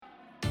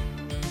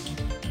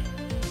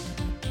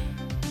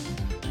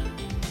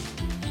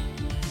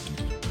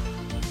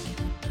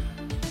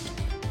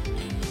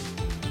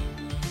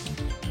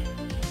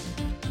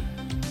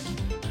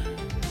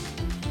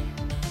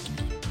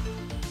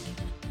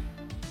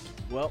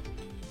Well,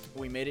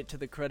 we made it to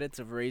the credits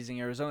of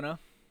Raising Arizona,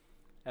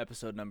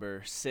 episode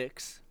number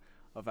 6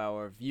 of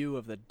our view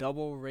of the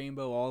double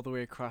rainbow all the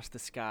way across the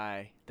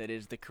sky that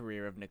is the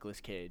career of Nicolas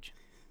Cage.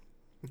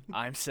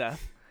 I'm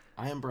Seth.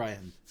 I am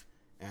Brian,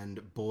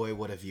 and boy,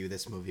 what a view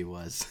this movie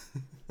was.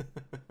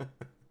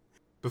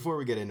 Before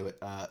we get into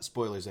it,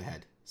 spoilers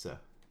ahead, so.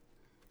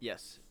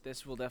 Yes,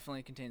 this will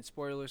definitely contain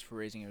spoilers for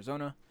Raising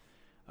Arizona,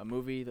 a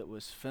movie that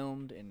was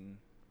filmed and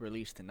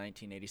released in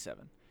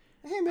 1987.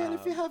 Hey man,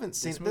 if you haven't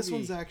seen it, this movie-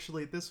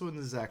 one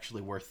is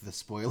actually worth the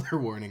spoiler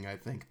warning, I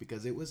think,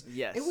 because it was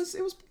Yes.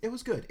 it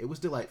was good. It was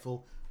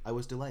delightful. I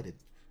was delighted.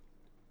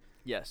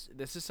 Yes,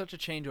 this is such a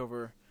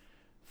changeover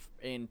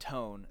in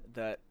tone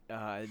that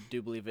I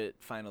do believe it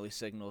finally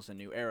signals a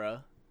new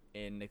era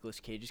in Nicolas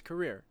Cage's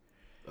career.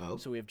 Oh.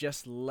 So we have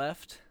just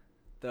left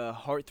the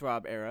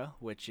heartthrob era,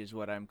 which is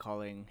what I'm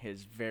calling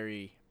his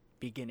very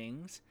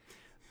beginnings,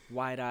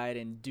 wide-eyed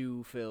and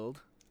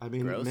dew-filled. I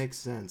mean, Gross. It makes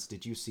sense.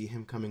 Did you see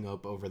him coming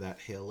up over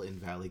that hill in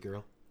Valley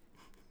Girl?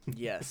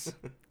 Yes.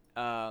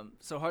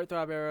 So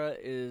heartthrob era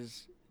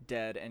is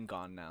dead and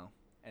gone now,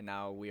 and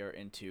now we are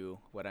into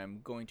what I'm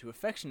going to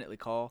affectionately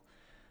call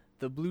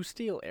the Blue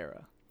Steel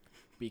era,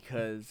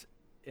 because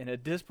in a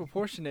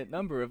disproportionate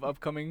number of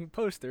upcoming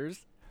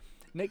posters,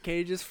 Nick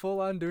Cage is full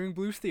on doing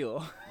Blue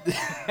Steel,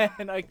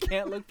 and I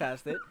can't look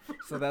past it.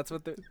 So that's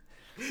what the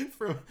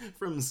from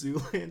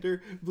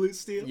Zoolander, Blue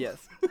Steel.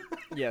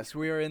 Yes,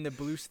 we are in the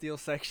Blue Steel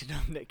section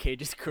of Nick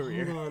Cage's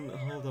career.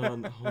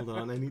 Hold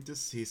on. I need to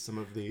see some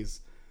of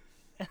these.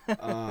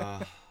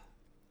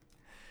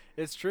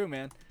 It's true,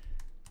 man.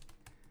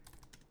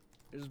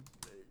 There's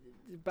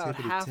about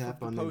half of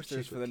the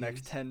posters for the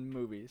next 10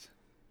 movies.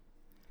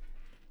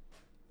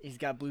 He's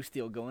got Blue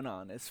Steel going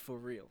on. It's for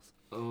reals.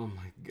 Oh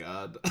my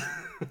god.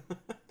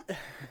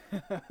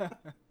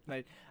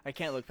 I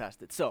can't look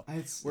past it. So,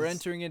 we're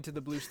entering into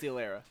the Blue Steel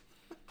era.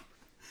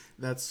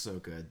 That's so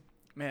good.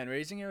 Man,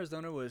 Raising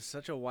Arizona was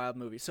such a wild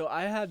movie. So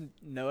I had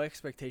no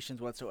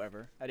expectations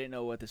whatsoever. I didn't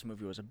know what this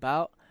movie was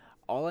about.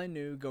 All I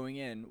knew going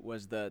in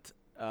was that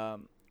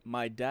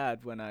my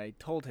dad, when I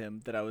told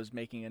him that I was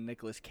making a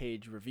Nicolas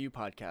Cage review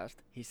podcast,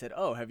 he said,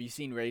 "Oh, have you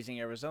seen Raising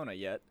Arizona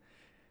yet?"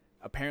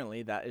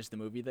 Apparently, that is the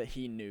movie that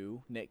he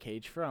knew Nick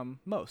Cage from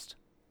most,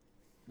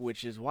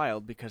 which is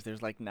wild because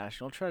there's like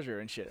National Treasure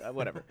and shit.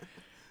 Whatever.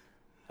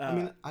 I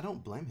mean, I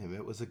don't blame him.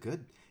 It was a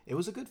good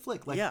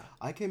flick. Like, yeah.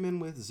 I came in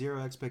with zero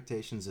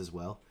expectations as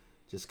well.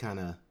 Just kind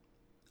of,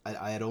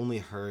 I had only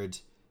heard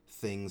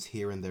things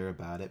here and there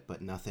about it,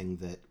 but nothing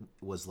that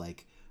was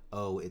like,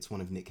 oh, it's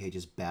one of Nick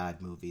Cage's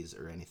bad movies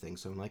or anything.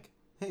 So I'm like,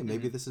 hey,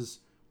 maybe this is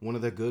one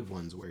of the good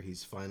ones where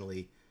he's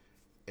finally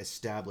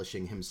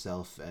establishing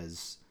himself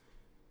as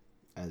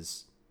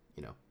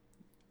you know,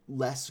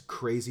 less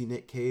crazy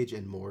Nick Cage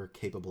and more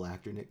capable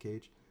actor Nick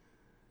Cage.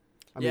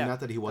 I mean, not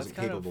that he wasn't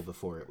capable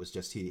before. It was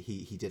just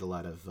he did a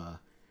lot of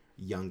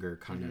younger,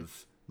 kind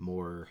of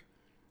more,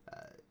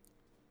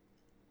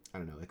 I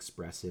don't know,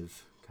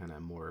 expressive, kind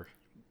of more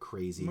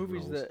crazy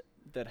movies roles.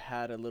 that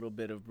had a little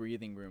bit of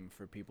breathing room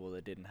for people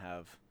that didn't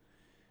have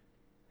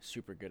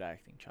super good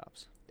acting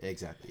chops.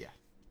 Exactly,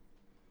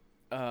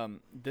 yeah.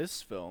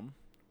 This film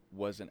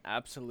was an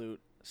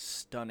absolute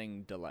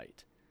stunning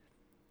delight.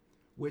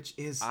 Which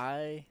is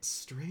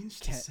strange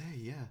to say,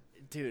 yeah.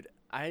 Dude,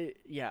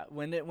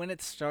 when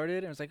it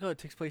started, it was like, oh, it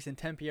takes place in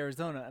Tempe,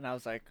 Arizona, and I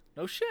was like,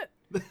 no shit,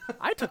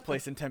 I took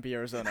place in Tempe,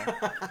 Arizona.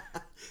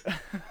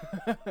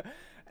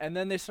 And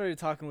then they started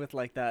talking with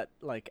like that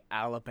like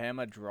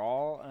Alabama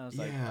drawl, and I was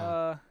like,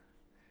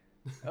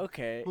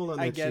 okay, Hold on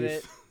I there,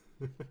 get Chief.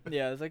 it.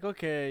 Yeah, I was like,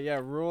 okay, yeah,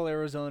 rural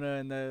Arizona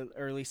in the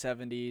early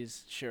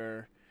 70s,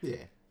 sure.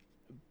 Yeah.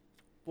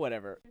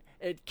 Whatever.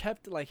 It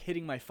kept like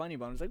hitting my funny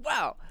bone. I was like,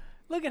 wow,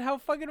 look at how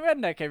fucking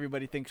redneck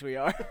everybody thinks we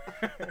are.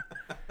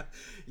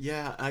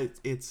 Yeah,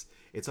 it's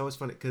always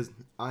funny because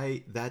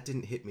that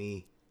didn't hit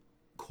me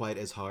quite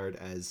as hard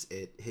as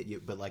it hit you,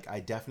 but like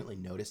I definitely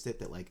noticed it,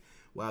 that like,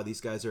 wow,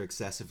 these guys are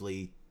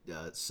excessively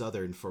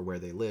southern for where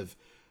they live,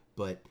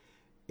 but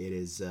it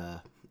is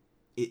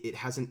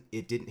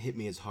it didn't hit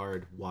me as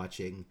hard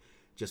watching,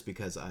 just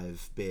because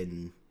I've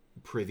been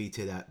privy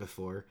to that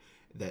before,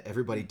 that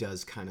everybody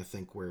does kind of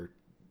think we're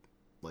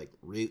like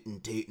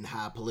rootin' tootin'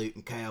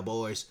 highfalutin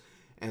cowboys,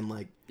 and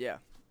like, yeah,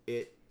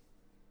 it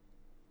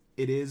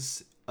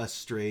is a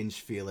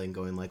strange feeling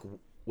going like,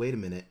 wait a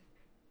minute,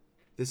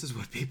 this is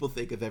what people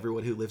think of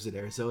everyone who lives in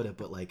Arizona,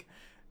 but like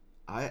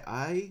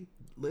I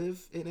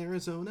live in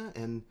Arizona,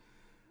 and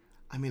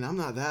I mean, I'm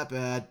not that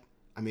bad.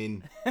 I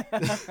mean,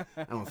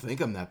 I don't think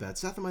I'm that bad.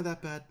 Seth, am I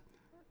that bad?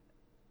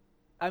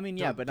 I mean,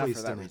 yeah, but not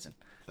for that reason.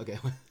 Okay.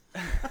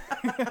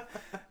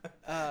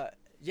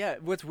 Yeah,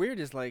 what's weird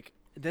is like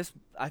this.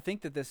 I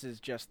think that this is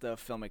just the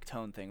filmic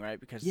tone thing, right?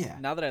 Because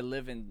now that I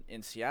live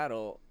in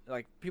Seattle,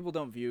 like people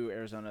don't view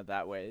Arizona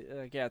that way.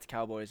 Like, yeah, it's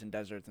cowboys and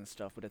deserts and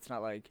stuff, but it's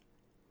not like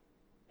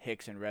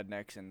hicks and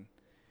rednecks and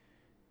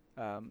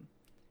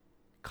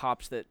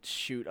cops that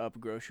shoot up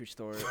grocery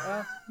stores.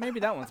 Maybe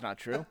that one's not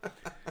true.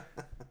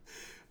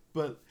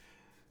 But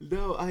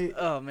no,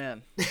 Oh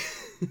man.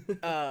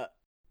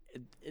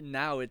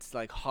 now it's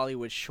like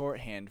Hollywood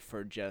shorthand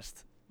for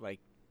just like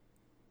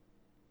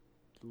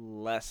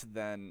less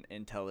than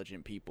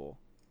intelligent people.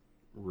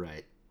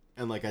 Right.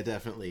 And like I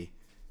definitely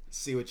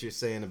see what you're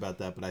saying about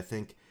that, but I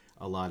think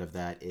a lot of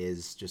that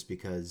is just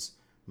because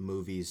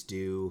movies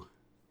do,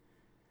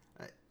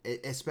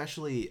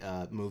 especially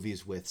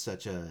movies with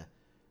such a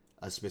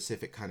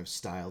specific kind of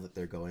style that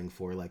they're going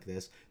for, like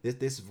this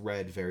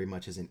read very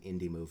much as an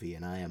indie movie,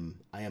 and I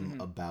am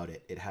about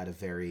it. It had a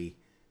very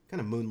kind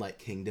of Moonlight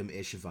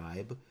Kingdom-ish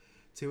vibe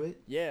to it.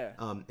 Yeah.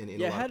 In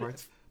a lot of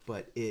parts.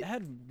 But it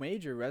had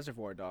major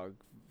Reservoir Dog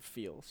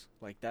feels.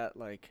 Like that,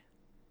 like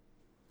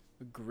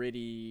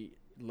gritty,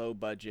 low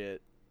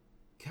budget.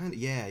 Kind of,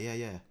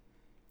 yeah.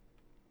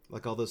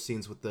 Like all those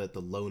scenes with the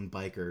lone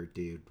biker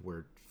dude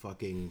were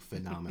fucking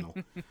phenomenal.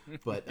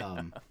 But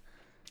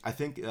I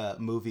think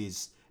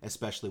movies,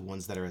 especially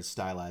ones that are as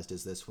stylized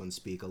as this one,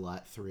 speak a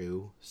lot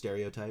through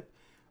stereotype.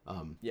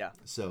 Yeah.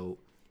 So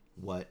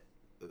what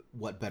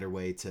better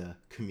way to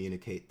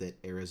communicate that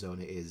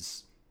Arizona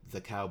is the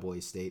cowboy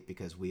state,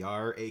 because we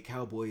are a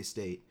cowboy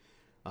state,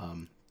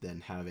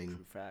 than having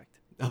True fact.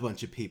 a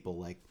bunch of people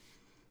like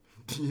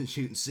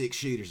shooting 6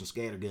 shooters and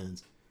scatter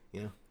guns,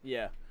 you know?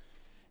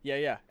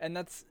 Yeah, and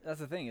that's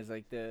the thing is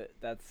like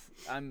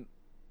I'm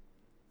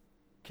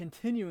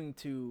continuing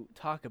to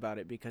talk about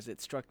it because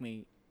it struck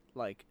me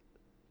like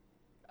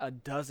a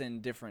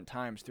dozen different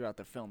times throughout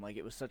the film. Like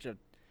it was such a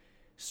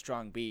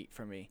strong beat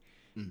for me.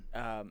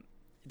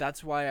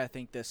 That's why I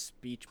think the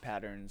speech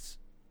patterns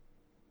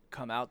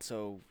come out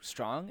so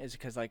strong, is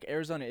because like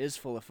Arizona is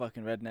full of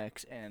fucking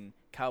rednecks and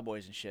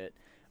cowboys and shit,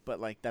 but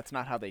like that's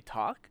not how they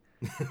talk.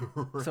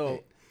 Right.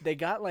 So they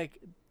got like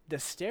the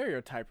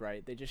stereotype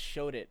right, they just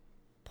showed it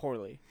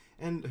poorly.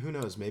 And who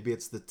knows, maybe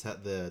it's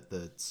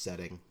the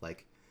setting.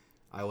 Like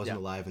I wasn't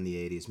alive in the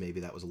 80s, maybe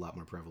that was a lot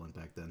more prevalent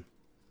back then.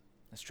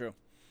 That's true.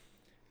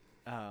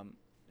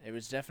 It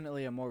was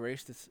definitely a more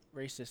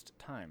racist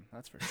time,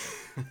 that's for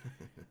sure.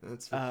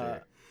 That's for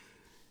sure.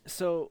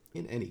 So,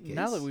 in any case,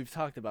 now that we've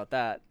talked about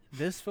that,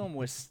 this film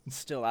was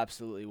still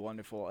absolutely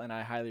wonderful, and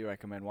I highly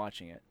recommend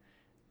watching it.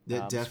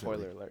 Definitely.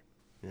 Spoiler alert.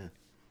 Yeah.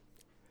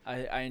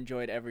 I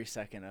enjoyed every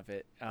second of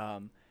it.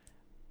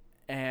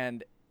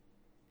 And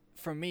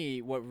for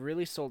me, what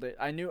really sold it,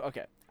 I knew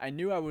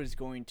I was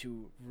going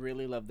to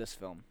really love this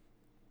film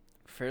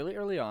fairly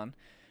early on,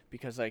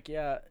 because like,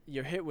 yeah,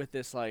 you're hit with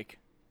this like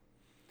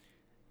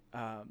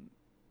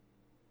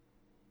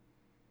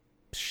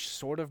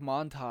sort of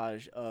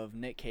montage of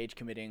Nick Cage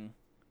committing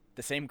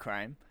the same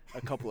crime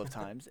a couple of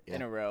times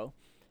in a row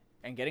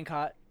and getting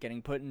caught,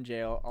 getting put in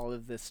jail, all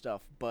of this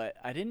stuff. But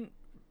I didn't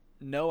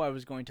know I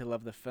was going to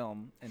love the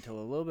film until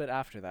a little bit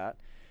after that,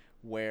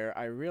 where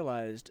I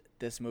realized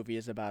this movie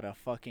is about a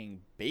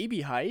fucking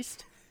baby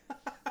heist.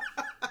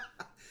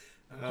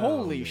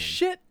 Holy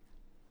shit.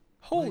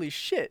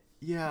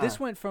 Yeah. This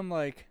went from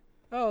like,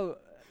 oh,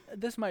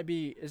 this might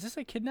be, is this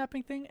a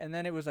kidnapping thing? And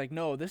then it was like,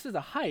 no, this is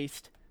a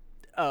heist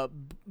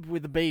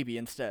with a baby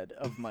instead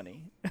of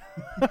money.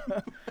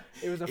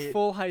 It was a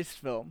full heist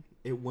film.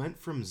 It went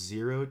from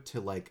 0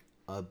 to like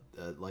a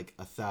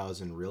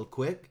 1,000 real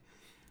quick.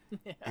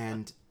 Yeah.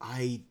 And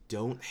I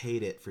don't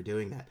hate it for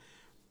doing that.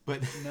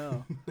 But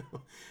no.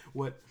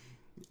 What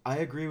I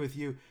agree with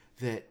you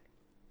that,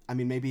 I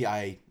mean, maybe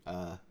I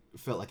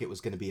felt like it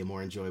was going to be a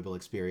more enjoyable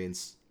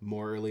experience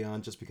more early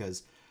on, just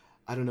because,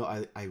 I don't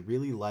know, I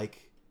really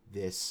like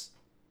this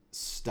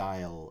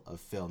style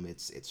of film.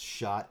 It's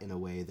shot in a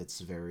way that's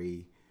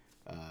very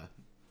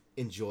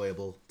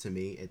enjoyable to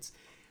me.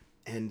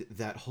 And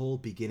that whole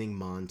beginning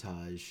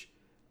montage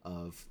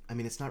of, I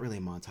mean, it's not really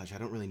a montage. I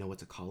don't really know what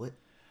to call it.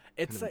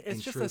 It's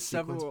just a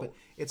several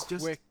it's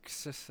quick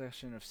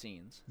succession of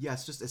scenes. Yeah,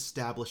 it's just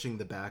establishing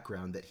the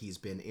background that he's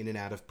been in and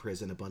out of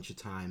prison a bunch of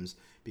times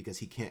because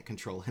he can't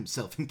control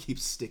himself and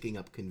keeps sticking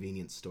up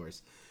convenience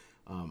stores.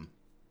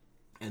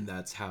 And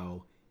that's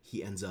how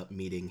he ends up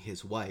meeting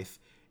his wife,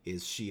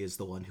 is she is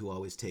the one who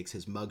always takes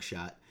his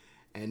mugshot.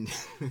 And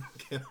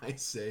can I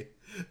say,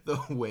 the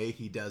way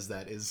he does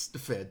that is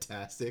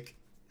fantastic.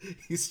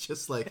 He's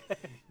just like,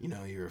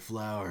 you're a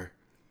flower,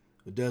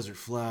 a desert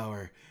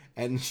flower.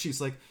 And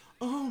she's like,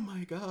 oh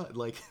my God.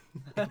 Like,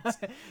 you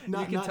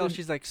can tell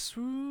she's like,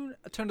 swoon.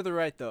 Turn to the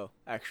right, though,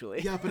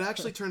 actually. Yeah, but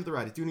actually turn to the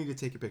right. I do need to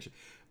take your picture.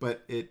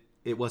 But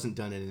it wasn't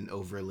done in an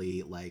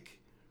overly, like,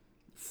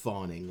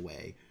 fawning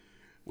way,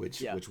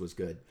 which was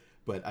good.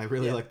 But I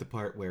really like the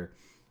part where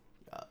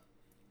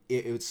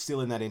it was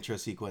still in that intro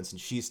sequence,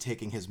 and she's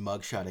taking his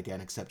mugshot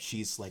again, except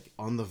she's, like,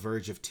 on the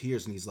verge of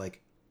tears, and he's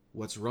like,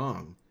 what's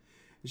wrong?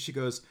 And she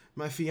goes,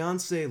 my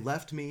fiance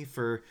left me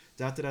for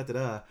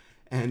da-da-da-da-da.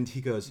 And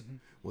he goes,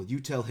 well, you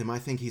tell him I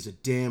think he's a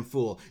damn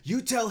fool. You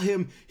tell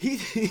him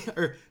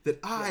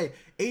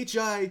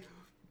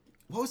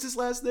what was his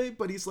last name?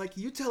 But he's like,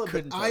 you tell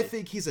him that I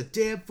think he's a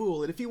damn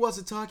fool. And if he wants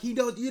to talk, he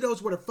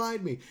knows where to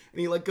find me. And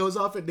he like goes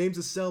off and names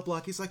a cell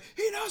block. He's like,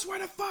 he knows where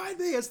to find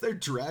me, as they're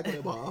dragging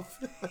him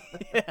off.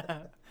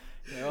 Yeah.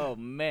 Oh,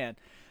 man.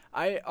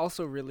 I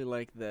also really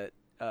like that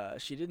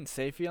she didn't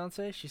say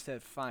fiance, she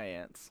said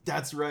fiance,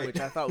 That's right. which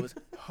I thought was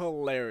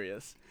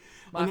hilarious.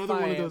 My Another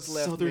one of fiance those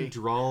left southern me.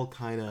 drawl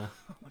kind of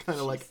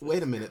like, Jesus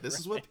wait a minute, this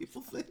is what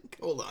people think.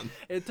 Hold on.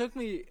 It took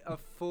me a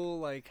full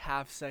like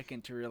half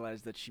second to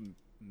realize that she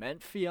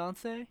meant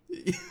fiance.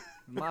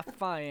 My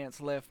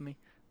fiance left me.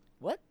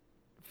 What?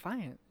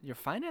 Your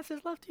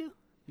finances left you?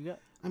 You got?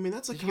 I mean,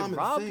 that's a Did you get common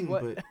robbed? thing,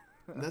 What? but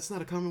that's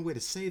not a common way to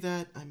say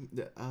that.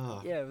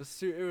 Yeah, it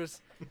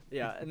was,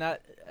 yeah, and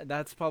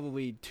that's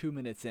probably 2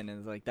 minutes in, and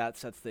it's like that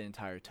sets the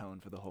entire tone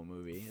for the whole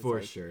movie. It's for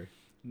like, sure.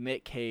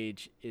 Nick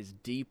Cage is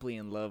deeply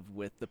in love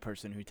with the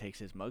person who takes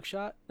his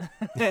mugshot.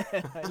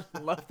 I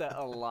love that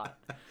a lot.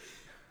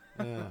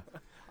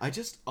 I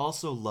just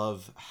also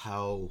love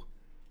how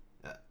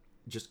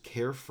just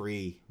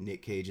carefree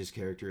Nick Cage's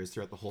character is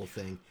throughout the whole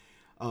thing.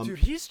 Dude,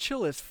 he's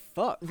chill as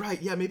fuck. Right,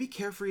 yeah, maybe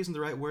carefree isn't the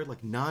right word.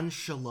 Like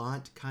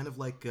nonchalant, kind of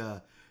like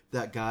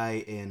that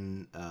guy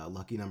in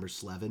Lucky Number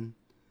 11.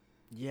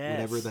 Yes.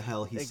 Whatever the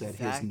hell he said his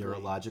exactly.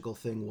 neurological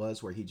thing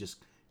was, where he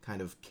just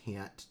kind of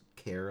can't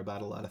care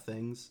about a lot of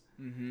things.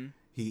 Mm-hmm.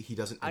 He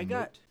doesn't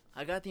emote.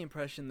 I got the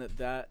impression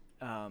that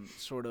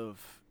sort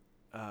of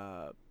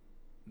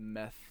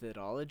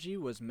methodology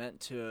was meant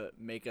to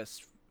make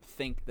us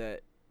think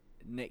that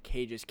Nick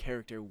Cage's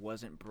character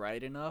wasn't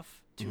bright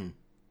enough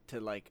to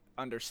like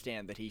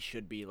understand that he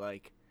should be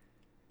like,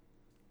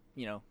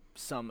 you know,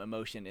 some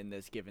emotion in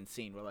this given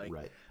scene where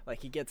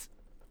like he gets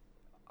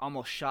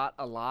almost shot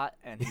a lot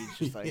and he's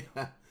just like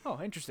yeah. oh,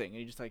 interesting, and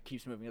he just like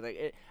keeps moving.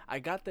 Like I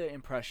got the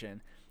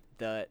impression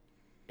that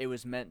it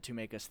was meant to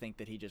make us think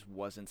that he just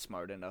wasn't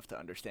smart enough to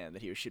understand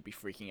that he should be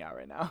freaking out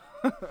right now.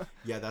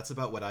 Yeah, that's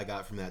about what I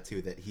got from that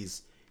too, that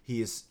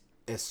he is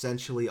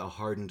essentially a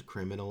hardened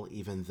criminal,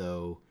 even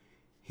though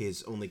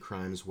his only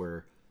crimes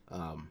were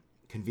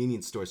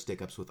convenience store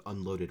stick-ups with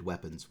unloaded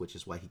weapons, which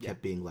is why he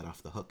kept being let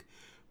off the hook.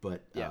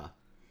 But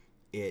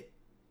it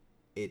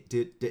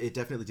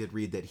definitely did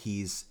read that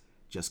he's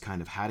just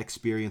kind of had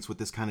experience with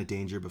this kind of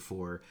danger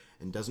before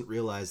and doesn't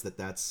realize that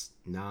that's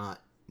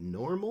not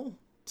normal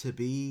to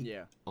be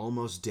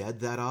almost dead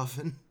that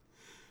often.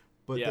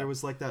 But there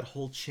was like that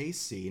whole chase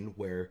scene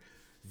where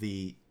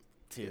he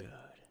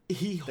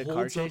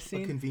holds up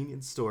a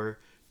convenience store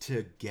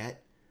to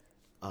get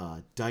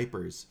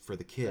diapers for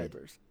the kid.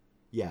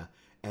 Yeah,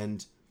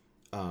 and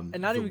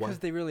not even because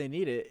they really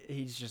need it.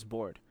 He's just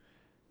bored.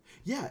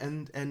 Yeah,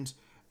 and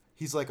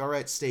he's like, all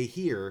right, stay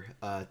here,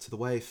 to the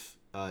wife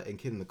and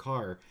kid in the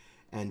car,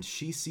 and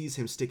she sees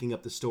him sticking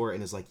up the store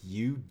and is like,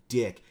 you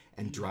dick,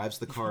 and drives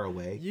the car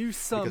away. You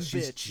son of a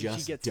bitch. She's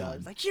just she gets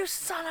done. Like, you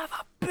son of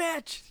a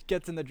bitch.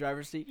 Gets in the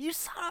driver's seat. You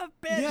son of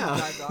a bitch. Yeah. And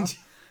drives off.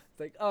 It's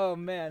like, oh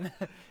man.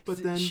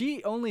 But then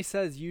she only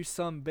says you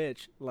some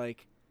bitch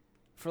like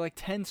for like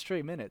 10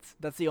 straight minutes.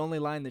 That's the only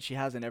line that she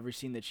has in every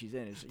scene that she's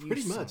in. Is,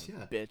 pretty much, son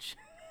of yeah. a bitch.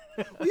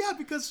 Well, yeah,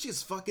 because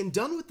she's fucking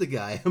done with the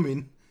guy. I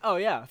mean, oh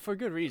yeah, for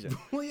good reason.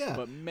 well, yeah.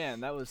 But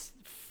man, that was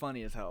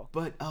funny as hell.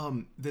 But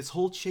this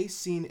whole chase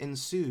scene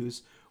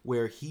ensues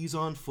where he's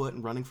on foot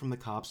and running from the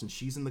cops, and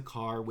she's in the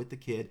car with the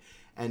kid,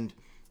 and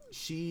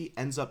she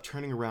ends up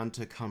turning around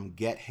to come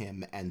get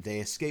him, and they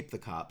escape the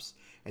cops,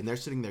 and they're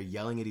sitting there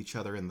yelling at each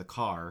other in the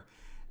car,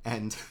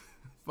 and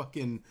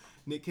fucking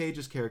Nick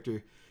Cage's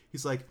character,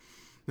 he's like,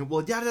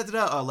 well,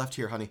 da-da-da-da, left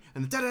here, honey,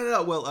 and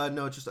da-da-da-da, well,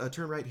 no, just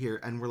turn right here,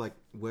 and we're like,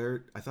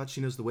 where? I thought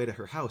she knows the way to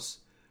her house,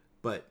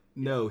 but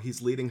no,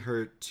 he's leading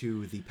her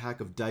to the pack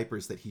of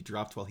diapers that he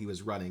dropped while he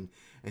was running,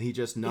 and he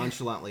just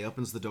nonchalantly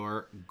opens the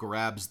door,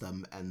 grabs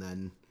them, and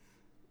then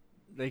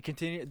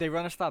they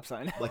run a stop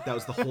sign. like that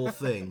was the whole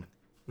thing.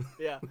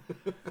 Yeah.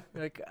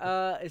 Like,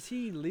 is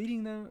he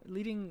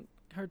leading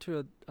her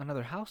to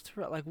another house?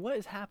 Like, what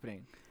is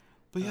happening?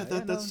 But yeah,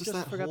 that's just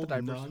that forgot whole the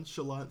diapers.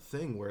 nonchalant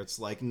thing where it's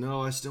like,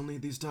 no, I still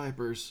need these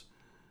diapers.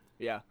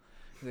 Yeah.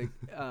 Like,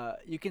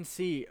 you can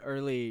see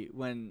early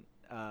when,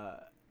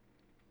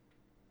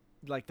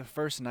 like the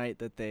first night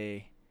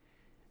that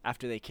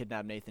after they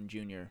kidnap Nathan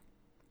Jr.,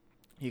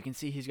 you can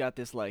see he's got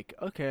this like,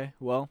 okay,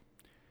 well,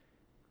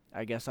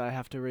 I guess I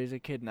have to raise a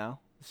kid now,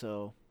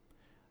 so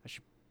I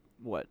should,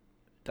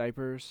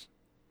 diapers?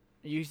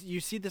 You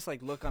see this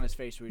like look on his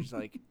face where he's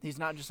like, he's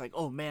not just like,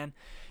 oh man,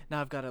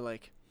 now I've got to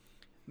like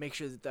make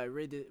sure that I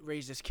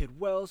raise this kid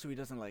well so he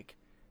doesn't like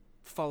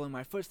follow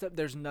my footsteps.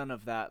 There's none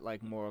of that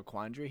like moral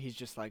quandary. He's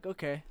just like,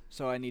 okay,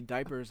 so I need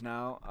diapers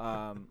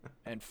now,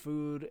 and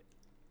food,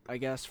 I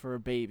guess, for a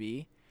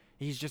baby.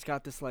 He's just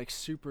got this like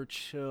super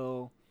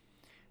chill,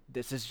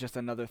 this is just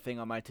another thing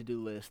on my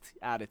to-do list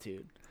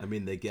attitude. I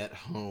mean, they get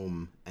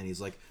home and he's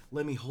like,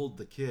 let me hold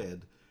the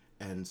kid.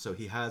 And so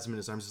he has him in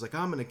his arms. He's like,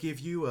 I'm going to give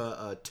you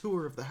a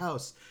tour of the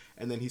house.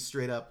 And then he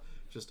straight up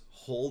just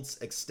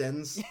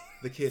extends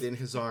the kid in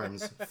his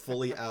arms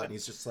fully out. And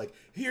he's just like,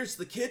 here's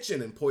the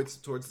kitchen, and points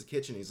towards the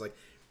kitchen. He's like,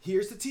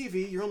 here's the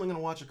TV. You're only going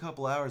to watch a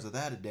couple hours of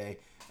that a day.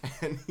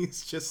 And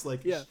he's just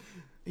like,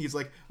 he's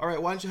like, all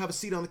right, why don't you have a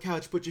seat on the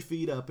couch, put your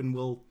feet up, and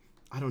we'll,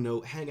 I don't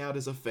know, hang out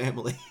as a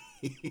family.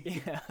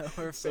 Yeah,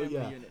 we're a family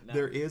unit now.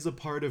 There is a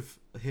part of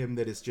him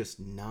that is just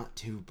not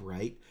too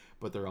bright,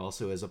 but there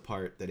also is a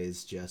part that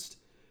is just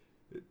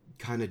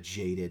kind of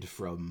jaded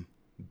from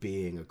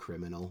being a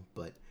criminal,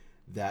 but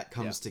that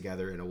comes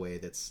together in a way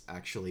that's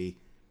actually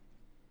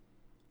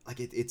like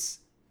it's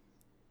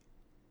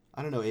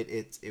I don't know,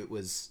 it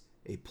was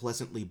a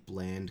pleasantly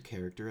bland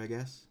character, I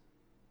guess.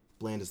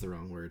 Bland is the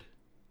wrong word.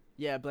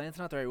 Yeah, bland's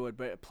not the right word,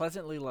 but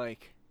pleasantly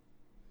like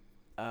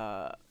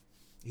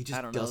he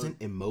just doesn't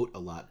emote a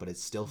lot, but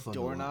it's still fun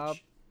doorknob.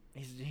 to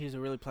watch. He's a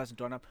really pleasant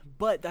doorknob.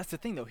 But that's the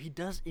thing though, he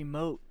does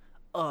emote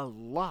a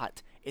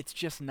lot. It's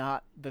just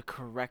not the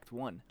correct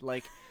one.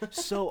 Like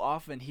so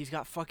often he's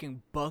got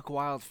fucking buck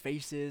wild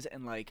faces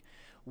and like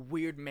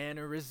weird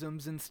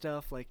mannerisms and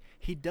stuff. Like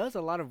he does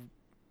a lot of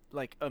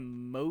like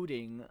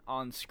emoting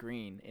on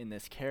screen in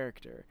this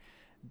character,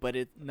 but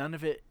none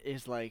of it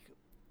is like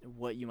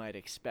what you might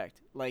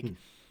expect. Like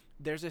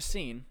there's a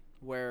scene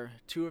where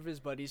two of his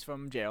buddies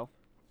from jail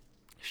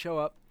show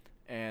up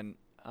and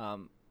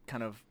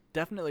kind of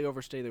definitely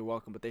overstay their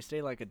welcome, but they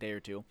stay like a day or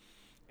two,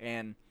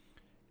 and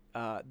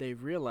they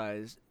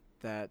realize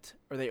that,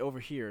 or they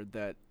overhear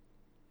that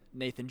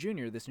Nathan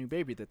Jr., this new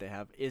baby that they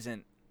have,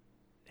 isn't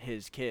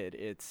his kid.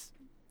 It's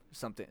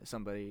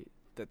somebody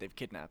that they've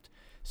kidnapped.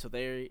 So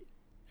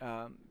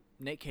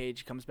Nick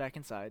Cage comes back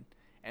inside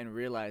and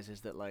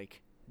realizes that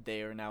like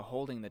they are now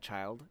holding the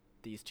child,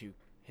 his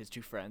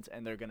two friends,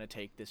 and they're gonna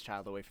take this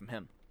child away from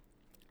him.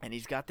 And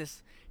he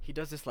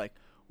does this like,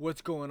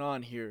 what's going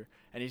on here?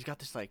 And he's got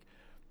this like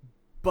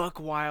buck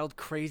wild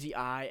crazy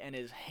eye, and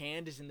his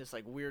hand is in this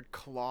like weird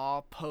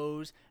claw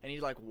pose, and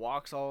he like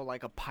walks all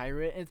like a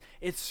pirate, and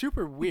it's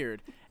super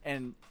weird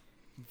and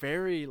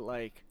very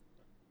like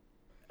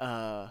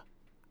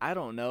I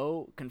don't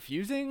know,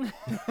 confusing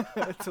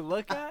to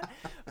look at,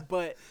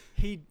 but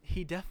he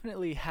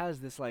definitely has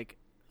this like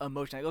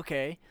emotion, like,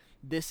 okay,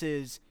 this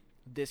is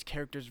this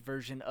character's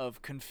version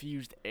of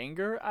confused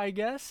anger, I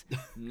guess.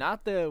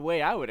 Not the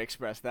way I would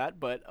express that,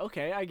 but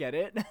okay, I get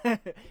it.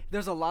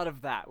 There's a lot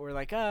of that. We're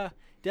like,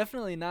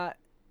 definitely not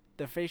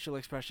the facial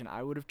expression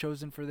I would have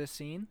chosen for this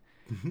scene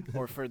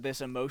or for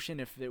this emotion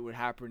if it were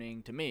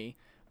happening to me,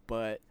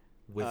 but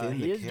within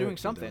he the is doing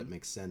something. Though, it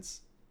makes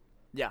sense.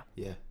 Yeah.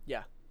 Yeah.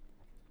 Yeah.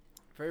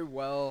 Very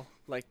well.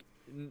 Like,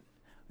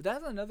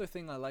 that's another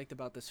thing I liked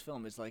about this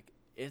film is like,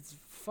 it's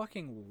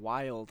fucking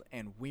wild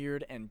and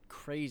weird and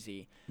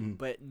crazy,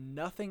 but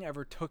nothing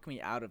ever took me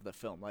out of the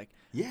film. Like,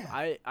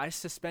 I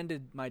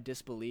suspended my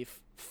disbelief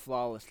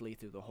flawlessly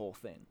through the whole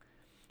thing.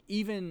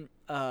 Even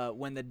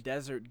when the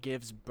desert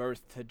gives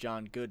birth to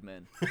John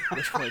Goodman,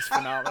 which was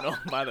phenomenal,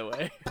 by the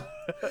way.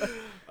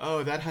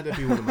 Oh, that had to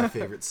be one of my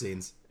favorite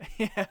scenes.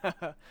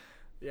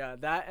 Yeah,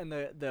 that and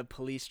the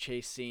police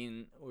chase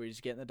scene where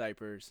he's getting the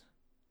diapers.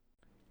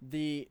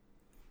 The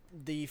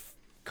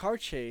car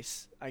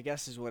chase, I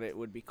guess is what it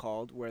would be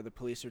called, where the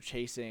police are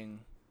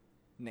chasing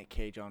Nick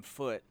Cage on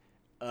foot.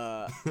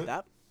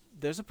 That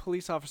there's a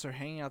police officer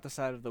hanging out the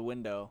side of the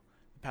window,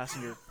 the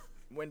passenger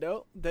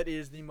window, that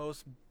is the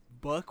most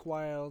buck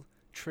wild,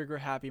 trigger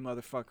happy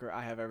motherfucker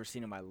I have ever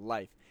seen in my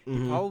life.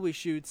 He probably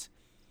shoots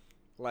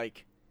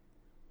like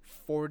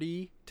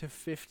 40 to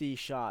 50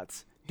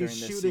 shots during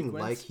he's this shooting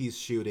sequence. like he's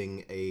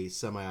shooting a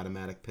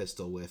semi-automatic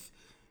pistol with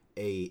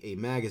a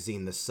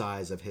magazine the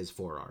size of his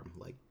forearm.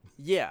 Like,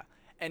 yeah.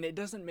 And it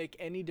doesn't make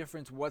any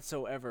difference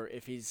whatsoever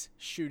if he's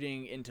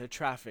shooting into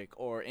traffic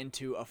or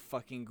into a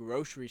fucking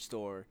grocery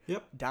store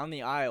down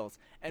the aisles.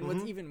 And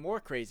what's even more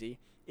crazy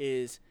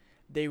is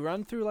they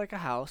run through like a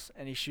house,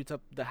 and he shoots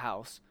up the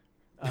house.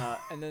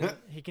 And then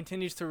he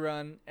continues to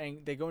run,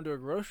 and they go into a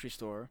grocery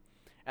store,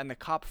 and the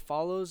cop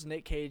follows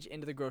Nick Cage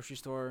into the grocery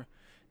store.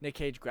 Nick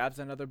Cage grabs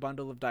another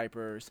bundle of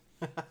diapers.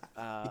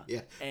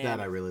 Yeah,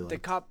 that I really like.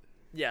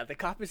 The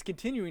cop is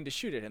continuing to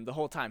shoot at him the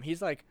whole time.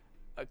 He's like,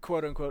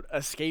 quote unquote,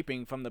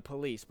 escaping from the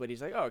police, but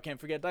he's like, oh, I can't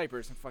forget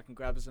diapers, and fucking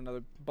grabs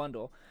another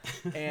bundle.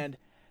 And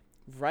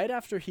right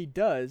after he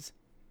does,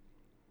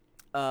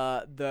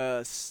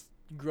 the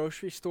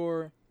grocery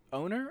store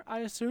owner, I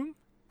assume,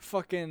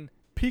 fucking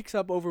peeks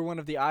up over one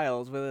of the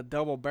aisles with a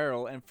double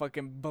barrel and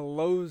fucking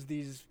blows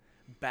these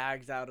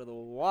bags out of the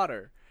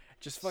water.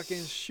 Just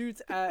fucking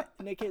shoots at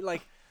Nick Cage.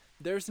 Like,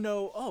 there's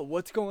no, oh,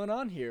 what's going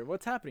on here?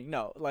 What's happening?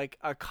 No, like,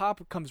 a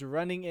cop comes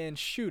running in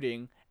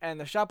shooting, and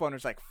the shop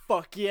owner's like,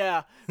 fuck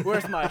yeah,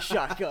 where's my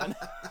shotgun?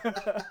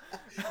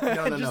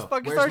 No.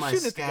 Where's my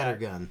scatter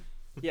gun?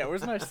 Yeah,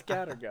 where's my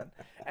scatter gun?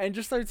 And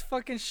just starts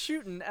fucking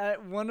shooting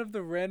at one of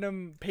the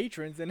random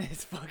patrons in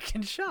his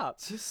fucking shop.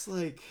 Just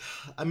like,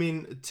 I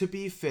mean, to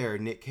be fair,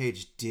 Nick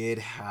Cage did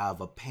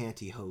have a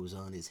pantyhose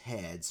on his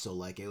head, so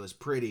like it was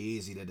pretty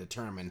easy to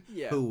determine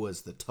who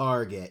was the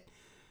target.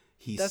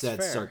 That's said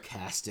fair.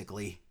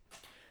 Sarcastically.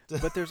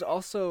 But there's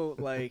also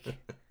like,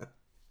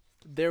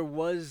 there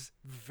was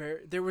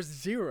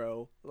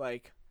zero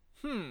like,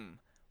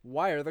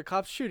 why are the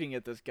cops shooting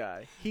at this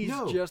guy? He's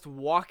just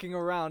walking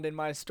around in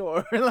my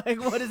store.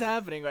 Like, what is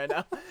happening right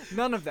now?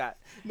 None of that.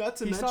 Not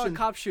to he mention, saw a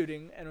cop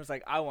shooting and was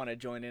like, I want to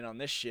join in on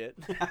this shit.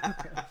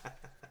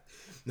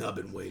 Now, I've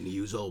been waiting to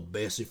use old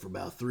Bessie for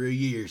about 3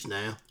 years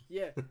now.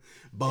 Yeah.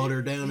 Bought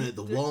her down at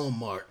the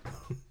Walmart.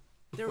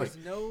 There was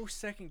no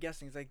second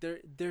guessing. It's like,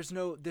 there's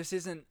no, this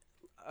isn't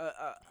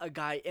a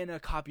guy in a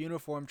cop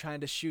uniform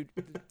trying to shoot.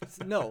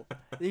 No,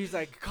 he's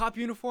like, cop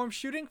uniform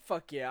shooting.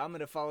 Fuck yeah, I'm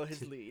gonna follow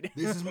his lead.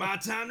 This is my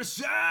time to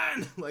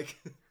shine. Like,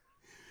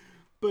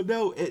 but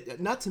no,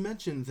 not to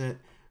mention that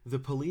the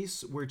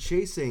police were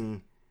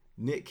chasing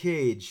Nick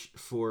Cage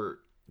for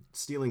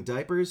stealing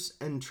diapers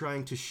and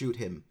trying to shoot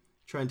him,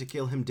 trying to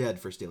kill him dead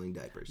for stealing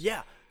diapers.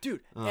 Yeah,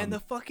 dude, and the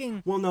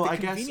fucking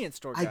convenience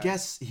store guy. guy. I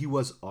guess he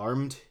was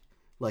armed.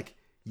 Like,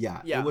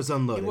 yeah, Yeah, it was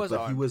unloaded, he was but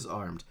armed. he was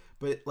armed.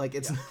 But like,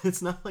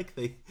 it's not like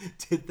they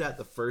did that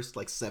the first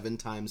like 7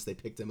 times they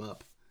picked him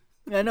up.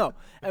 I know.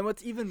 And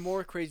what's even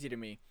more crazy to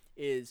me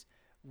is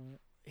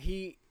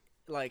he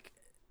like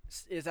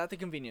is at the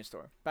convenience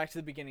store. Back to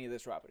the beginning of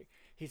this robbery.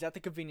 He's at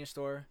the convenience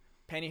store,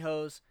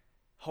 pantyhose,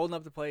 holding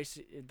up the place.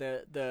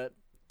 The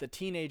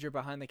teenager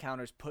behind the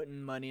counter is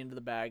putting money into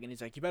the bag, and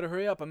he's like, "You better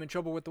hurry up! I'm in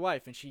trouble with the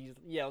wife." And she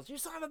yells, "You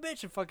son of a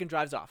bitch!" and fucking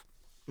drives off.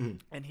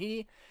 Mm. And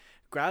he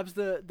grabs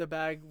the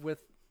bag with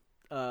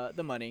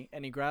the money,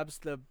 and he grabs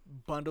the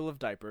bundle of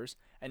diapers,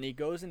 and he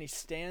goes and he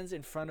stands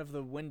in front of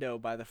the window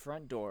by the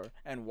front door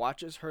and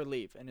watches her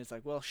leave, and he's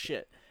like, well,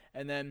 shit.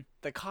 And then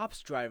the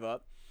cops drive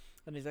up,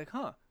 and he's like,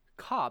 huh,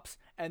 cops.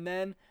 And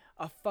then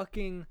a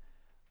fucking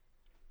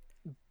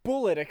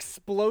bullet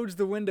explodes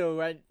the window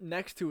right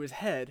next to his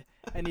head,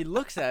 and he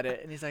looks at it,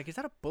 and he's like, is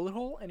that a bullet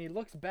hole? And he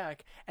looks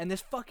back, and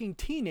this fucking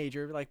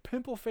teenager, like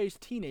pimple-faced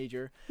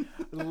teenager,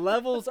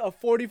 levels a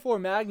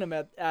 .44 Magnum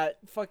at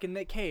fucking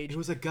Nick Cage. It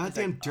was a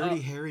goddamn like,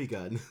 dirty Harry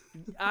gun.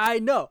 I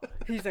know.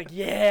 He's like,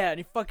 yeah, and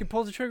he fucking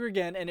pulls the trigger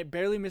again, and it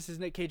barely misses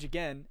Nick Cage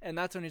again, and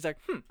that's when he's like,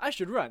 I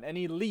should run, and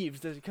he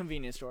leaves the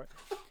convenience store.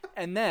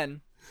 And then,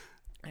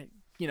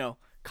 you know,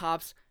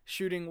 cops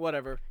shooting,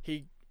 whatever,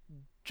 he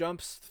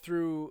jumps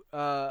through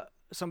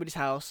somebody's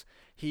house.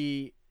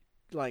 He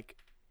like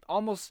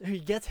he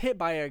gets hit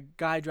by a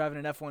guy driving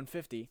an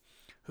F-150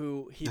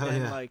 who he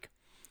like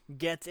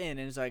gets in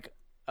and is like,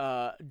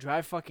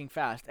 drive fucking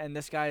fast. And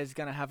this guy is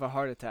gonna have a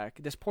heart attack.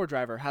 This poor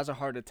driver has a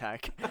heart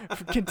attack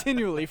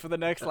continually for the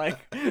next like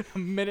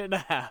minute and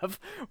a half,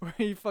 where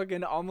he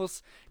fucking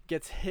almost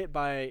gets hit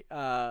by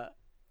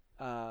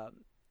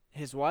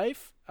his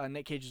wife,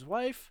 Nick Cage's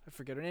wife, I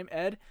forget her name,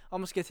 Ed,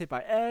 almost gets hit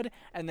by Ed,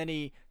 and then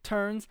he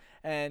turns,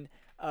 and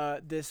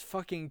this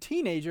fucking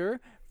teenager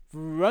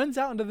runs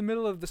out into the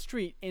middle of the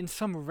street in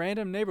some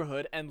random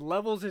neighborhood and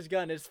levels his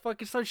gun and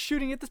fucking starts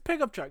shooting at this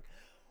pickup truck.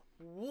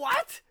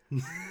 What?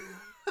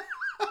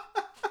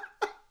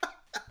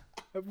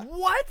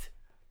 What?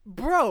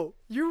 Bro,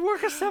 you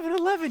work at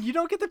 7-Eleven. You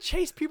don't get to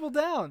chase people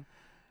down.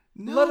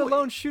 No, let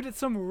alone shoot at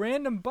some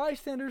random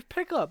bystander's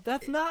pickup.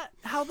 That's not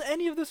how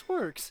any of this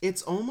works.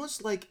 It's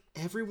almost like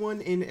everyone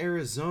in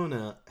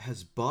Arizona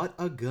has bought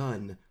a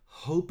gun,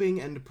 hoping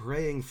and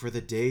praying for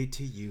the day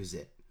to use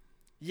it.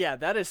 Yeah,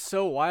 that is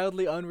so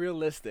wildly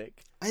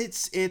unrealistic.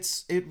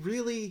 It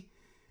really...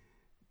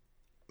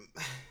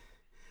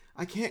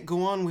 I can't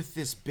go on with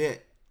this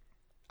bit.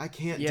 I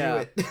can't do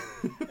it.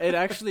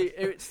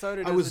 It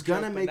started I as was a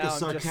gonna joke, make but now a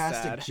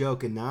sarcastic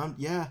joke, and now,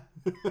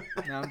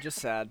 now I'm just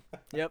sad.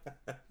 Yep.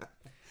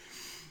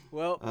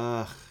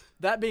 Well,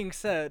 that being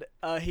said,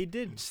 he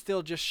did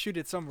still just shoot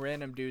at some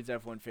random dude's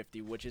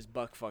F-150, which is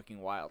buck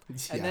fucking wild. Yeah.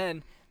 And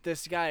then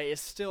this guy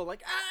is still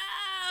like,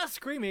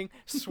 screaming,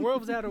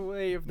 swerves out of the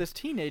way of this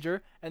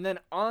teenager, and then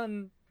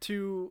on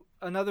to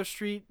another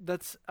street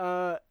that's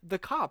the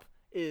cop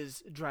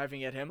is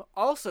driving at him,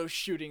 also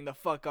shooting the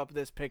fuck up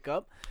this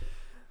pickup.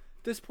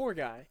 This poor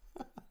guy,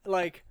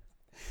 like,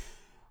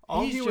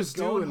 all he's he was just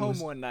going home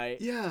was, one night.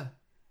 Yeah.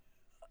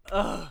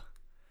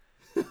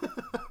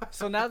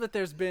 So now that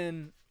there's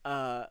been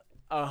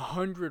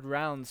 100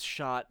 rounds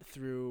shot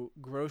through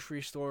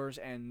grocery stores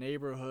and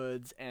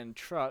neighborhoods and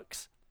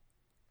trucks,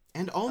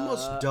 and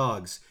almost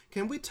dogs.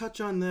 Can we touch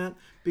on that?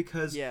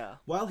 Because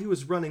while he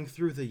was running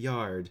through the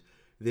yard,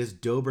 this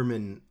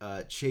Doberman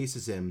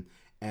chases him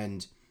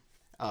and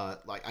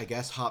I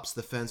guess hops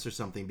the fence or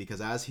something,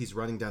 because as he's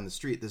running down the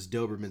street, this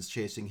Doberman's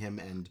chasing him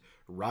and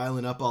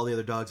riling up all the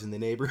other dogs in the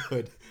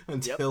neighborhood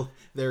until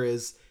there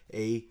is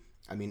very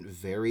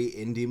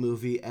indie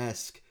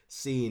movie-esque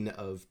scene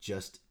of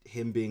just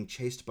him being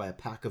chased by a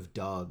pack of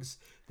dogs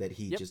that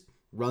he just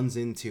runs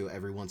into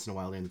every once in a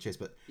while during the chase.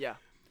 But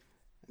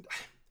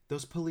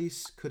those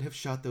police could have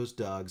shot those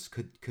dogs.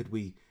 Could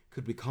we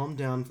calm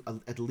down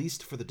at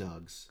least for the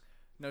dogs?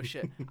 No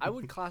shit. I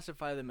would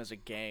classify them as a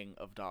gang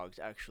of dogs,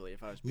 actually,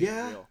 if I was being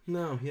real.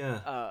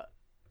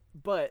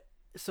 But,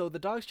 so the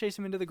dogs chase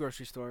him into the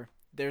grocery store.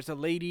 There's a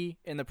lady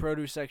in the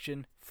produce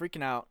section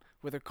freaking out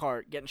with her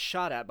cart, getting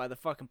shot at by the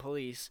fucking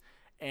police.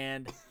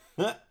 And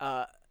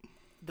so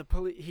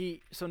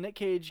Nick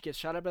Cage gets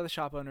shot at by the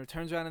shop owner,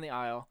 turns around in the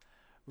aisle,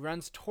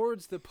 runs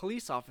towards the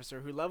police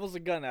officer who levels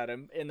a gun at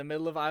him in the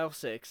middle of aisle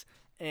 6.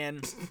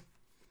 And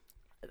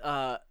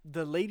the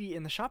lady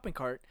in the shopping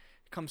cart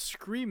comes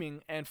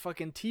screaming and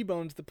fucking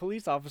T-bones the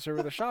police officer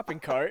with a shopping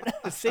cart,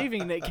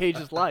 saving Nick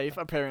Cage's life,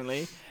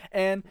 apparently.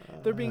 And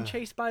they're being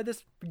chased by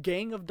this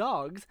gang of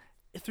dogs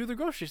through the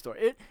grocery store.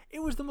 It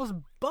was the most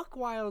buck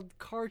wild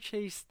car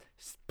chase,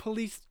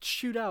 police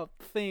shootout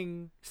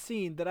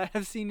scene that I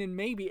have seen in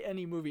maybe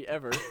any movie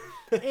ever.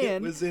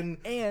 And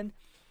and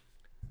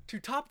to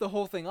top the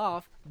whole thing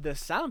off, the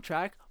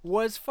soundtrack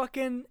was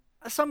fucking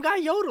some guy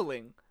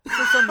yodeling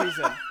for some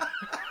reason.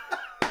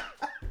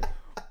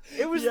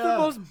 It was the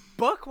most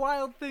buck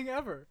wild thing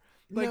ever.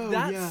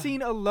 Like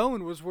scene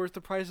alone was worth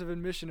the price of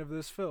admission of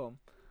this film.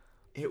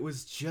 It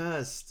was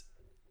just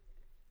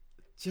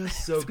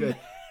so good.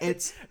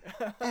 It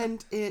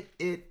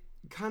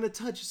kind of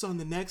touches on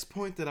the next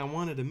point that I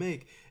wanted to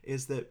make,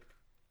 is that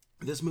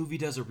this movie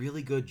does a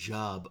really good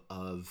job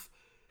of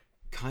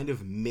kind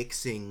of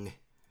mixing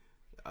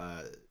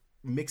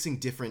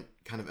different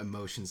kind of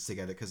emotions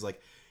together, because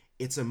like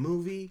it's a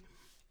movie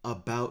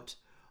about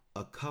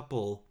a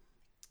couple,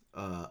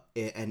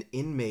 an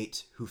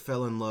inmate who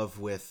fell in love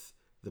with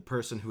the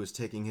person who was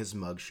taking his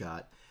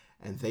mugshot,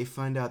 and they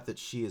find out that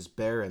she is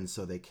barren,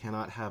 so they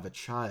cannot have a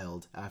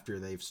child after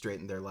they've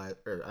straightened their life,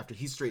 or after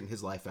he's straightened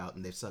his life out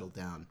and they've settled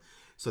down.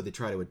 So they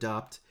try to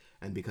adopt,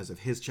 and because of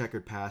his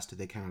checkered past,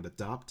 they cannot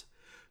adopt.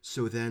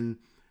 So then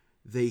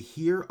they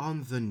hear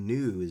on the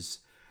news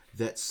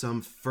that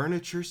some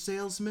furniture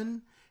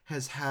salesman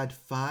has had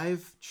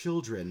 5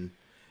 children,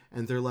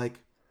 and they're like,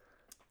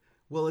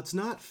 well, it's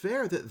not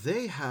fair that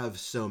they have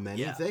so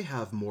many. Yeah. They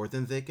have more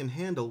than they can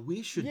handle.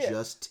 We should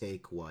just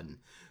take one.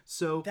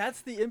 So that's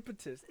the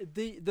impetus.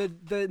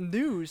 The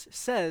news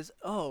says,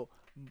 oh,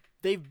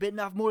 they've bitten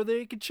off more than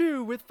they can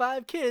chew with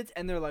 5 kids,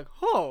 and they're like,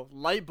 oh,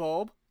 light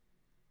bulb.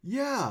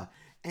 Yeah,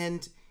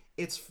 and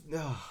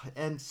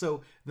and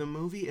so the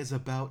movie is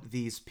about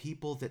these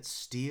people that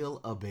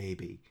steal a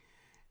baby,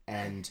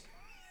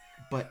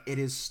 but it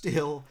is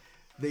still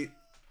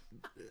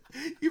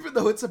even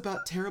though it's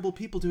about terrible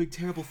people doing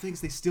terrible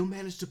things, they still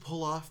manage to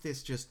pull off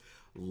this just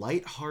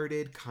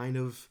lighthearted kind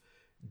of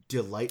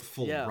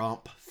delightful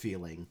romp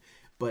feeling.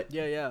 But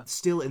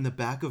still in the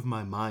back of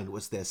my mind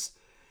was this,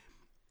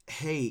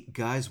 hey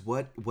guys,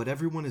 what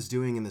everyone is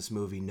doing in this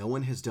movie, no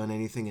one has done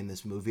anything in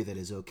this movie that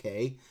is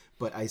okay,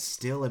 but I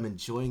still am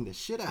enjoying the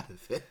shit out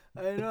of it.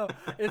 I know.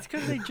 It's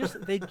because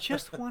they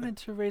just wanted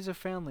to raise a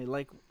family.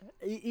 Like,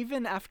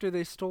 even after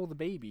they stole the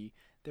baby,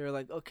 they were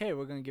like, okay,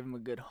 we're going to give him a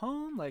good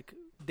home. Like,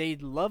 they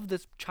love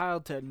this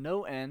child to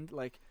no end.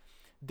 Like,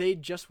 they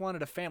just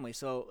wanted a family.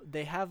 So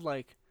they have,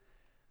 like,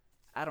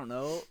 I don't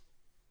know,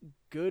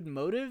 good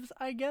motives,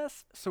 I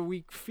guess. So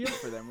we feel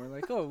for them. We're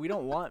like, oh, we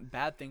don't want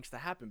bad things to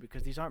happen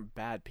because these aren't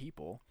bad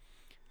people.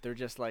 They're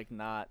just, like,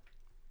 not,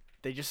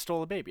 they just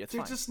stole a baby. It's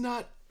fine. They're just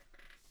not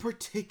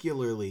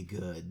particularly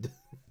good.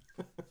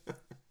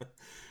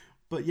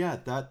 But yeah,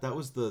 that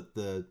was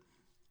the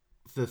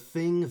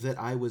thing that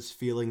I was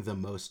feeling the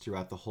most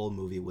throughout the whole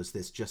movie, was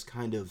this just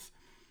kind of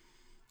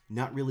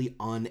not really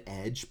on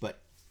edge,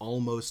 but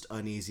almost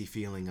uneasy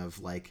feeling of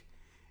like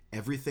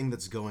everything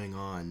that's going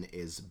on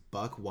is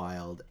buck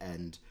wild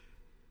and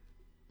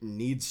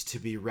needs to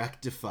be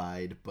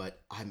rectified,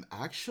 but I'm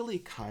actually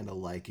kind of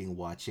liking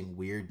watching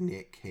weird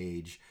Nick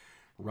Cage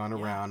run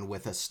around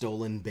with a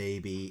stolen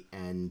baby,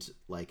 and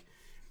like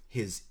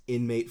his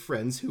inmate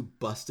friends who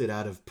busted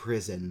out of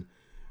prison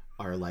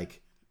are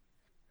like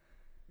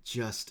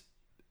just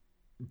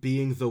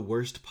being the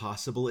worst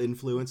possible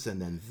influence,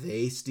 and then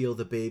they steal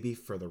the baby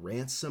for the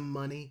ransom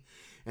money,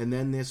 and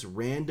then this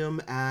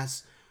random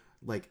ass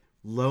like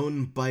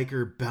lone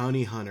biker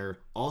bounty hunter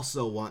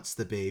also wants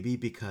the baby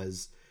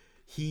because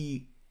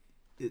he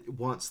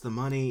wants the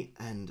money,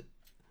 and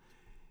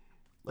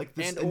like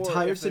this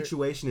entire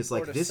situation is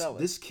like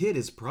this kid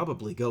is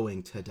probably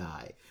going to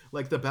die.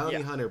 Like the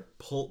bounty hunter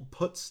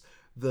puts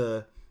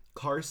the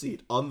car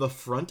seat on the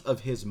front of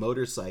his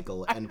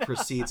motorcycle and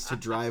proceeds to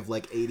drive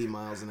like 80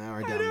 miles an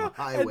hour down the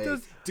highway,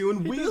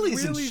 doing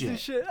wheelies and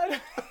shit.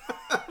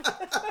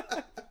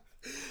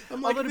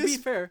 I'm like, although to be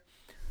fair,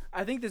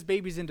 I think this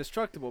baby's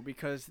indestructible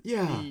because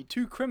the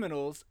 2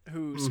 criminals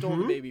who stole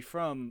the baby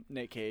from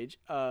Nick Cage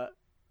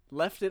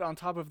left it on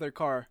top of their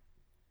car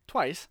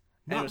twice.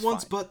 Not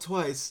once, but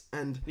twice.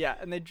 And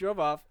they drove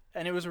off,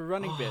 and it was a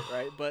running bit,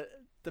 right? But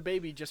the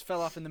baby just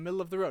fell off in the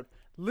middle of the road.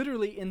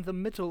 Literally in the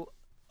middle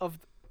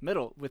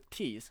with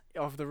T's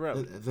of the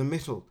road. The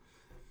middle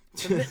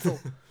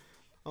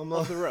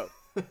of the road.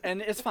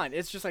 And it's fine.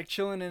 It's just like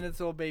chilling in its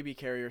little baby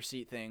carrier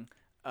seat thing.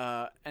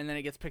 And then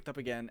it gets picked up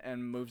again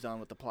and moves on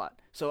with the plot.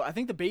 So I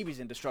think the baby's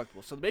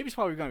indestructible. So the baby's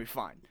probably going to be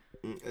fine.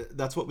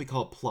 That's what we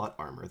call plot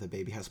armor. The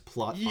baby has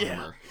plot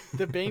armor.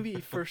 The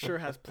baby for sure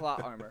has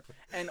plot armor.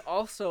 And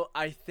also,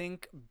 I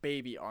think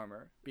baby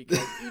armor. Because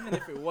even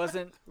if it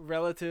wasn't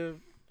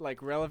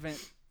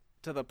relevant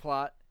to the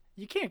plot,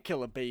 you can't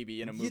kill a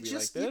baby in a movie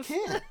like this.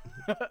 You can't.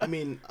 I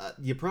mean,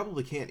 you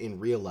probably can't in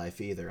real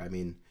life either. I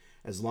mean,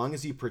 as long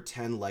as you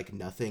pretend like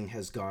nothing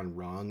has gone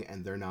wrong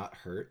and they're not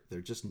hurt,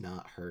 they're just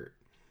not hurt.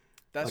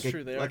 That's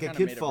true. They like a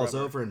kid falls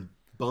over and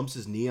bumps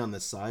his knee on the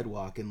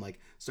sidewalk and like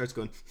starts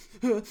going,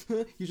 you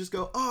just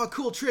go, oh,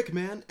 cool trick,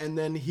 man. And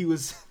then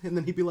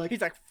he'd be like,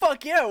 he's like,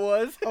 fuck yeah, it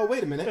was. Oh,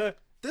 wait a minute.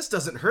 This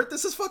doesn't hurt.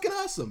 This is fucking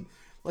awesome.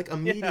 Like a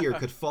meteor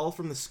could fall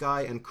from the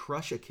sky and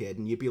crush a kid,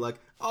 and you'd be like,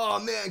 "Oh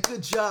man,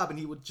 good job!" And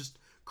he would just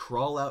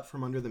crawl out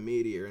from under the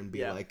meteor and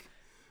be like,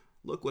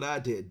 "Look what I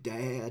did,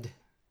 Dad."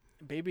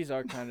 Babies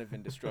are kind of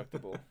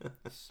indestructible.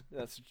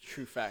 That's a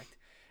true fact.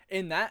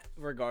 In that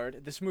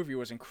regard, this movie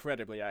was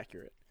incredibly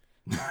accurate.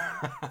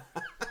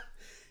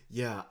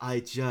 Yeah,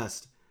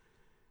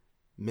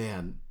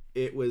 man,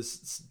 it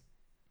was.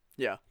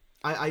 Yeah.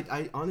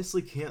 I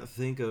honestly can't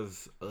think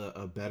of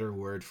a better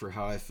word for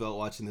how I felt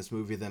watching this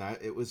movie than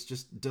it was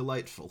just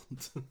delightful.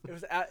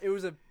 It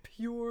was a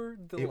pure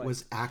delight. It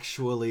was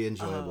actually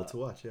enjoyable to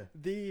watch,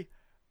 yeah.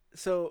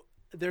 So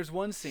there's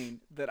one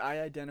scene that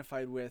I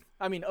identified with,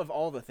 I mean, of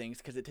all the things,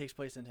 because it takes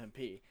place in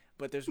Tempe,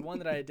 but there's one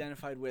that I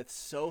identified with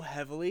so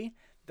heavily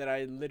that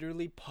I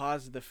literally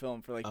paused the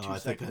film for like 2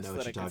 seconds I think I know what so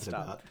that you're I could talking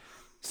stop. about.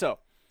 So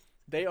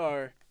they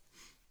are,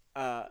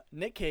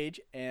 Nick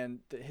Cage and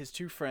his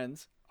two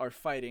friends are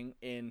fighting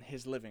in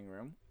his living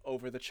room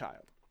over the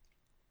child.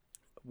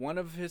 One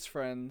of his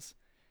friends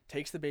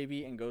takes the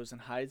baby and goes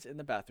and hides in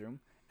the bathroom,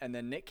 and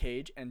then Nick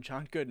Cage and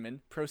John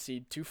Goodman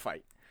proceed to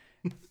fight.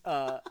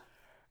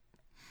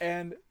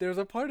 And there's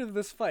a part of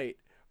this fight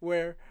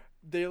where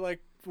they're like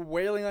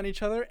wailing on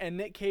each other, and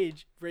Nick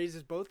Cage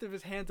raises both of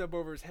his hands up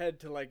over his head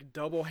to like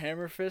double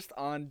hammer fist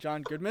on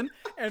John Goodman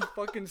and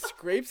fucking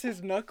scrapes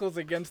his knuckles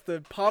against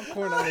the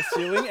popcorn on the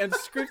ceiling and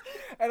screams,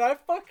 and I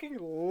fucking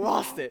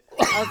lost it.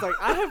 I was like,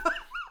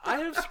 I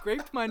have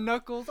scraped my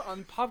knuckles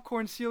on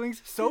popcorn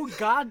ceilings so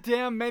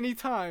goddamn many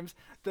times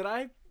that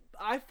I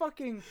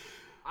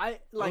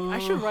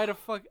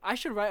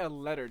should write a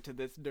letter to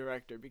this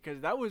director,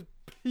 because that was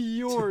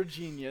pure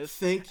genius.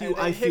 Thank you. And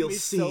I feel hit me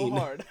seen. so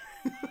hard.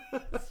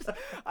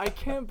 I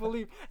can't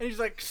believe, and he's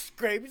like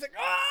scrape. He's like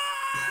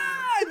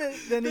ah, and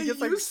then he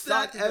gets like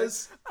sucked.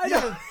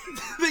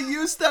 They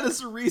used that as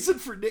a reason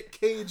for Nick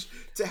Cage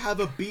to have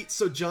a beat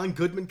so John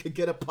Goodman could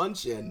get a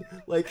punch in.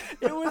 Like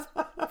it was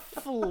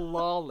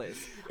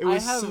flawless. I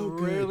have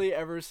rarely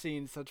ever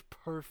seen such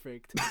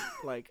perfect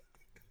like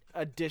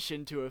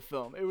addition to a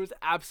film. It was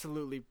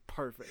absolutely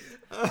perfect.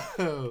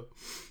 Oh.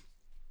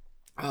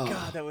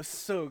 God, that was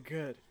so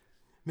good.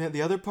 Man,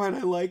 the other part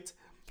I liked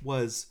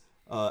was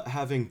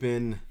having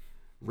been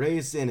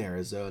raised in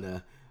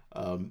Arizona.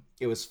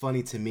 It was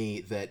funny to me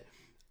that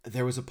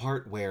there was a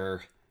part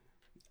where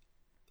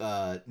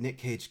Nick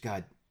Cage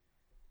got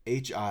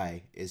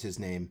H.I. is his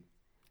name.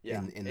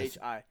 Yeah,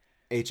 H.I.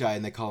 H.I.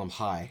 and they call him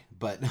Hi.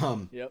 But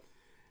yep.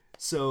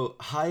 So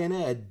Hi and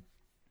Ed,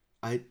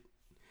 I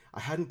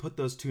hadn't put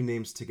those two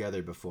names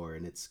together before,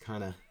 and it's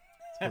kind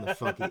of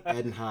funky.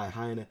 Ed and Hi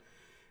and Ed.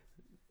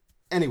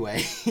 Anyway,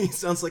 he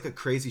sounds like a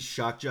crazy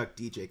shock jock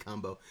DJ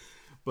combo.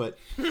 But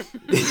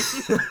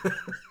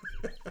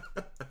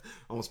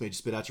almost made you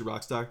spit out your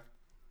rock star.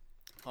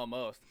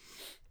 Almost.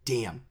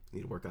 Damn,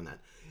 need to work on that.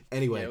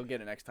 Anyway, yeah, we'll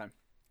get it next time.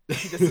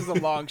 This is a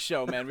long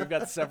show, man. We've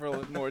got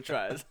several more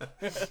tries.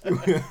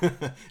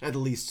 At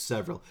least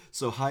several.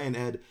 So Hi and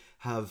Ed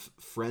have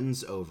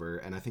friends over,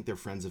 and I think they're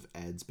friends of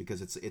Ed's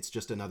because it's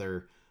just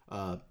another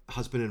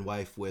husband and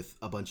wife with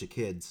a bunch of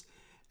kids,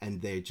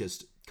 and they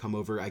just come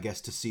over, I guess,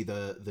 to see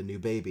the new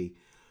baby.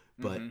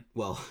 But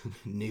well,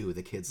 new,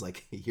 the kid's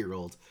like a year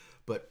old.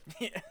 But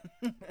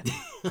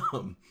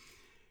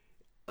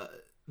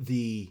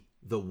the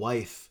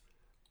wife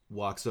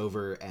walks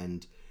over,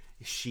 and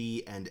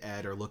she and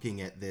Ed are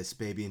looking at this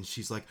baby, and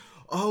she's like,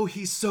 "Oh,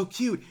 he's so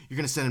cute. You're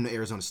gonna send him to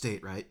Arizona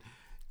State, right?"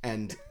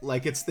 And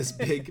like it's this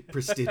big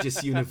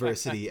prestigious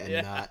university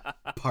and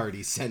not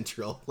Party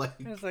Central. Like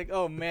it's like,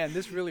 oh man,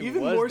 this really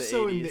even was more the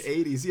so 80s. in the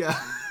 80s. Yeah,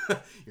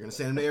 you're gonna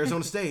send him to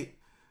Arizona State.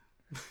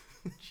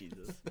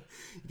 Jesus.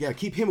 You gotta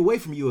keep him away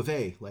from U of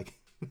A. Like,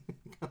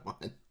 come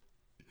on.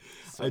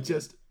 So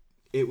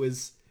it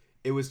was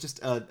just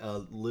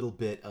a little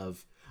bit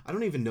of, I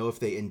don't even know if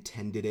they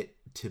intended it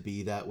to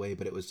be that way,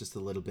 but it was just a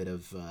little bit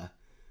of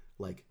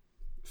like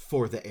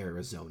for the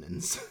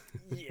Arizonans.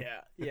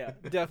 yeah,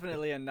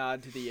 definitely a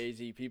nod to the AZ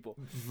people.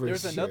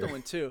 There's another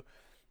one too,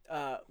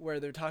 where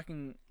they're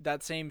talking,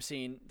 that same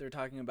scene, they're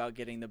talking about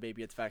getting the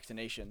baby its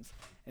vaccinations,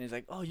 and he's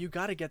like, "Oh, you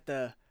gotta get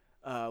the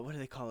what do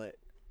they call it?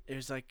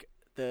 There's like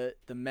the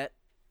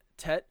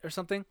Met-Tet or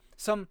something,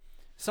 some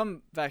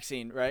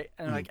vaccine, right?"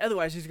 And they're like,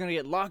 "Otherwise, he's gonna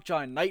get lockjaw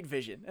and night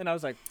vision." And I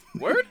was like,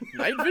 "Word?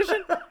 Night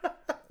vision?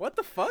 What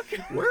the fuck?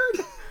 Word?"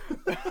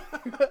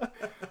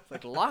 It's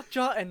like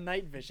lockjaw and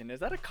night vision.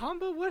 Is that a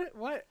combo?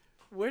 What?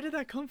 Where did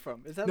that come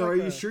from? Is that no? Like are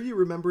you sure you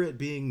remember it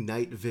being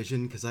night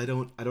vision? Because I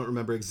don't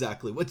remember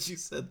exactly what you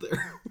said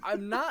there.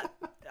 I'm not.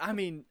 I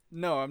mean,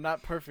 no, I'm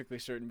not perfectly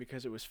certain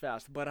because it was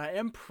fast, but I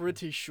am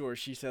pretty sure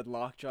she said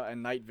lockjaw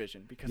and night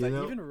vision because I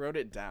even wrote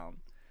it down.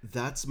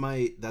 That's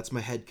my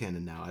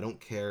headcanon now. I don't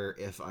care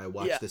if I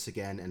watch this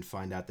again and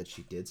find out that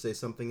she did say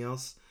something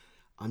else.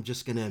 I'm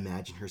just going to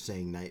imagine her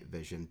saying night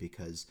vision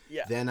because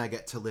then I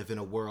get to live in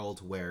a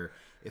world where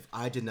if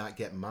I did not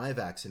get my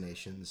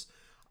vaccinations,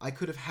 I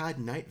could have had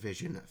night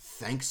vision.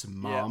 Thanks,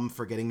 Mom,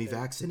 for getting me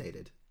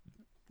vaccinated.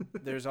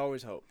 There's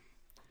always hope.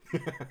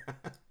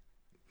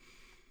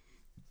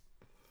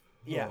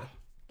 Yeah.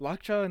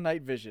 Lockjaw and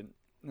night vision.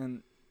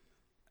 And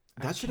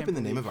That should have been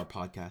the name of our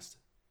podcast.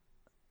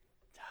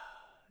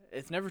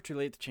 It's never too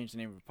late to change the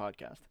name of a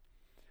podcast.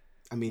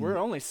 I mean, we're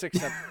only six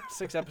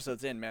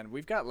episodes in, man.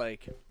 We've got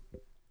like,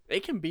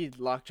 it can be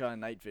Lockjaw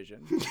and Night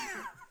Vision.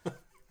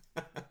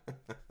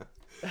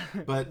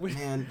 But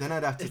man, then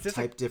I'd have to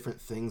type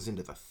different things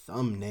into the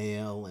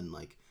thumbnail and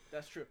like.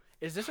 That's true.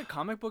 Is this a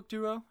comic book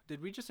duo?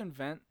 Did we just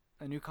invent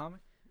a new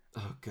comic?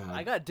 Oh god.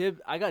 I got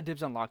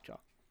dibs on Lockjaw.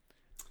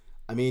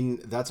 I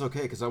mean, that's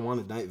okay because I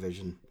wanted Night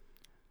Vision.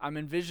 I'm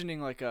envisioning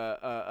like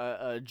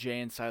a Jay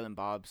and Silent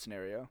Bob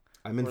scenario.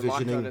 I'm where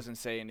envisioning. Lockjaw doesn't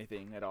say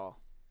anything at all.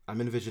 I'm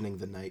envisioning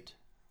the night.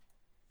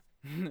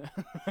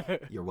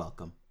 You're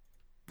welcome.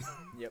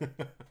 Yep.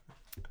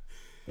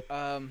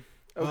 Okay.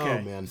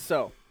 Oh man.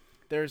 So,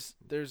 there's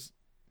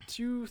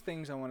two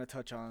things I want to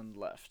touch on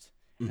left,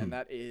 Mm-hmm. and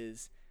that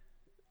is,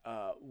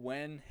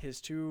 when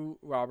his two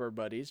robber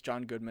buddies,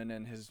 John Goodman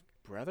and his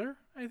brother,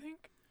 I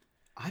think.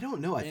 I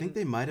don't know. I think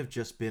they might have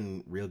just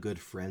been real good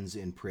friends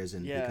in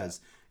prison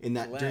because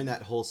Glenn. during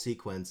that whole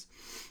sequence,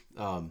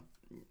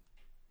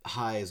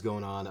 High is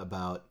going on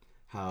about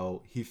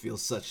how he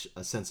feels such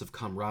a sense of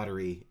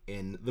camaraderie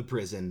in the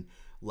prison,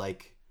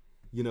 like,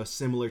 you know,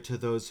 similar to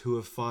those who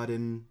have fought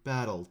in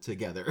battle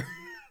together,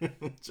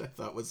 which I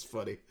thought was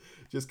funny,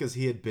 just because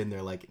he had been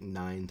there like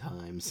 9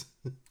 times.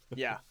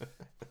 Yeah.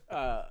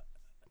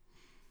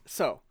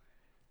 So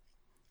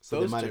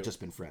they might have just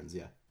been friends,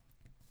 yeah.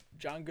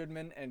 John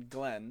Goodman and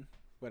Glenn,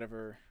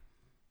 whatever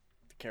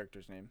the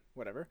character's name,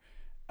 whatever,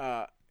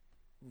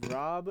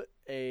 rob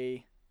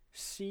a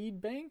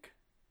seed bank.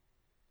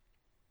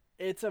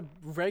 It's a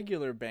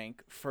regular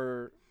bank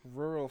for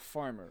rural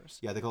farmers.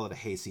 Yeah, they call it a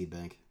hayseed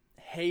bank.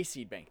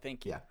 Hayseed bank,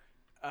 thank you.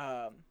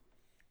 Yeah.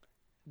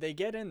 They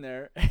get in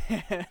there,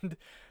 and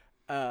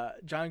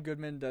John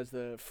Goodman does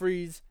the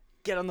freeze,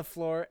 get on the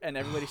floor, and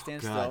everybody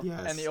stands still.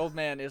 Yes. And the old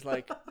man is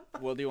like,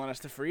 well, do you want us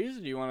to freeze,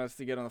 or do you want us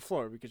to get on the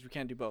floor? Because we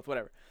can't do both,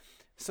 whatever.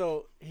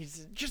 So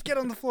he's just get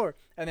on the floor,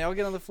 and they all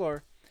get on the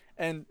floor,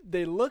 and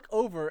they look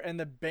over, and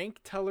the bank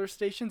teller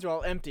stations are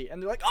all empty,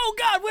 and they're like, "Oh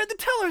God, where'd the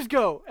tellers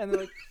go?" And they're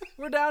like,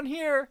 "We're down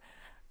here,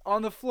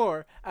 on the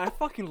floor." And I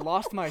fucking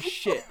lost my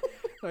shit.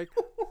 Like,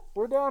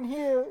 we're down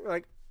here,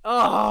 like,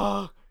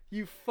 oh,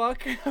 you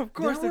fuck. Of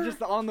course they're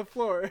just on the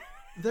floor.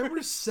 There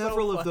were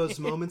several of those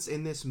moments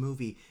in this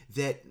movie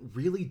that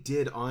really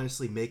did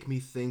honestly make me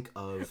think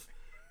of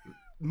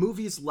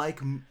movies like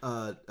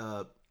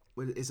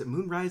what is it,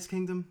 Moonrise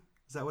Kingdom?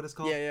 Is that what it's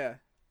called? Yeah.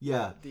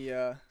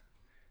 Yeah.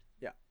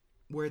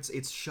 Where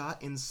it's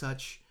shot in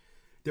such,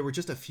 there were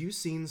just a few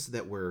scenes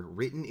that were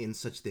written in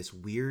such this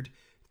weird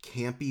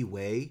campy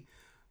way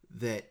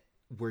that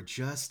were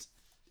just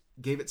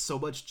gave it so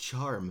much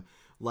charm,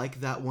 like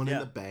that one in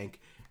the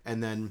bank.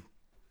 And then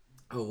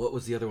what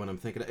was the other one I'm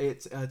thinking of?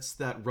 It's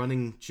that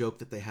running joke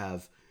that they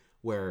have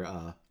where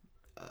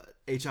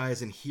HI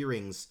is in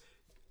hearings,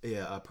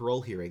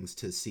 parole hearings,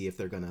 to see if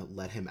they're gonna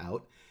let him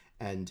out,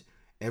 and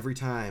every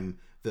time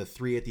the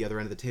 3 at the other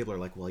end of the table are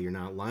like, "Well, you're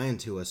not lying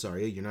to us, are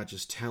you? You're not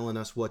just telling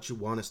us what you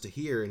want us to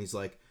hear." And he's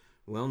like,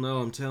 "Well,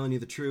 no, I'm telling you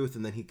the truth."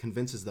 And then he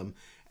convinces them,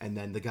 and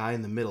then the guy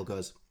in the middle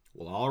goes,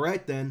 "Well, all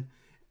right then,"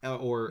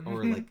 or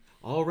like,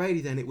 "All righty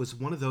then." It was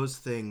one of those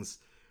things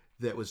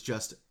that was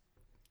just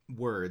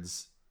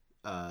words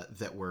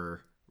that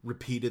were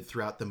repeated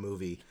throughout the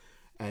movie,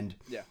 and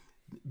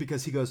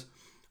because he goes,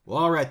 "Well,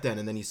 all right then,"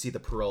 and then you see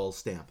the parole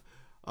stamp,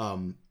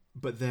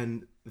 but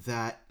then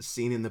that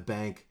scene in the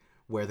bank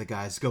where the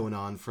guy's going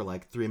on for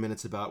like 3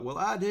 minutes about, "Well,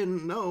 I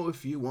didn't know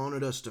if you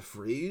wanted us to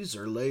freeze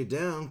or lay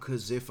down,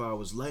 because if I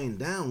was laying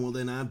down, well,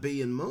 then I'd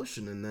be in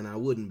motion and then I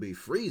wouldn't be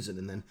freezing."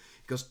 And then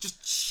he goes,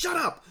 "Just shut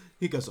up."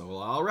 He goes, "Oh, well,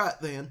 all right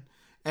then."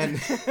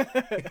 And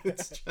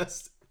it's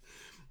just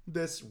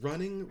this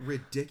running,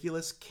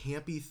 ridiculous,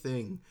 campy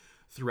thing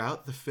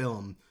throughout the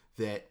film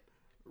that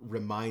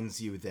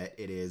reminds you that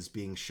it is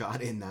being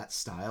shot in that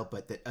style,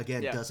 but that,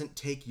 again, doesn't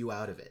take you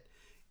out of it.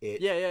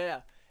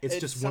 It's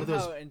just one of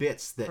those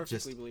bits that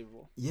just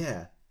believable.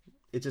 Yeah,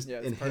 it just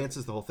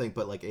enhances the whole thing,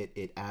 but like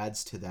it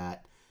adds to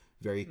that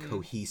very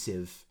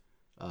cohesive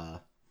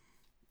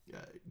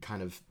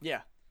kind of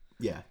yeah.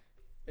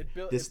 It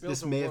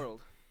builds a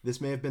world. This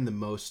may have been the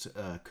most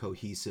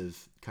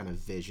cohesive kind of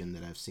vision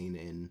that I've seen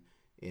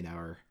in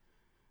our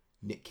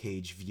Nick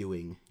Cage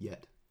viewing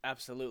yet.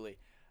 Absolutely.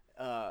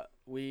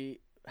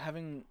 We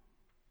having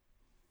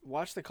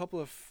watched a couple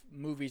of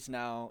movies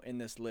now in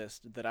this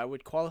list that I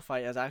would qualify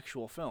as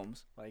actual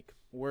films, like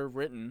were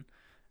written.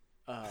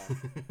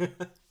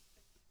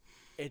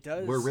 It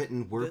does. We're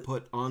written. We're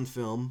put on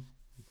film.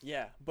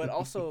 Yeah, but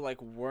also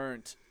like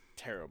weren't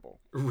terrible.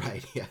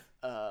 Right.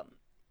 Yeah.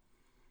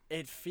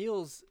 It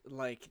feels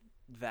like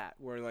that,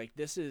 where like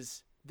this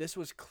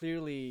was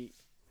clearly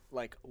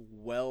like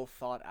well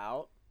thought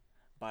out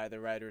by the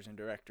writers and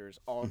directors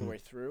all the way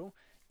through.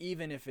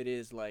 Even if it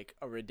is like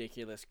a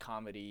ridiculous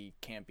comedy,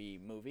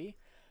 campy movie,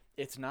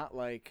 it's not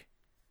like,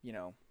 you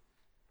know,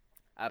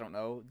 I don't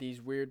know,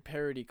 these weird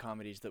parody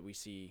comedies that we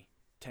see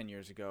 10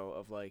 years ago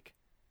of like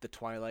the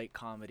Twilight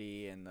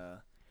comedy and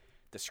the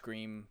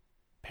Scream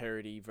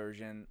parody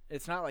version.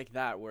 It's not like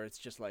that, where it's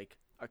just like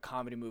a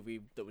comedy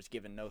movie that was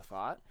given no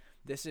thought.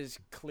 This is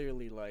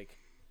clearly like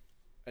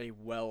a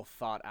well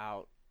thought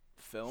out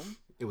film.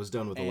 It was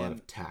done with a lot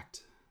of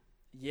tact.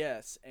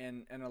 Yes,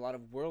 and a lot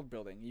of world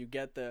building. You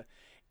get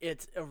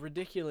it's a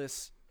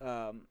ridiculous,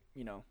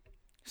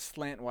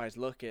 slantwise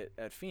look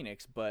at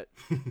Phoenix, but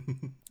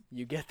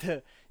you get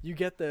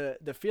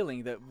the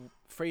feeling that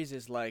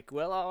phrases like,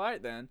 well, all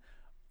right then,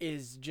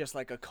 is just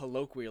like a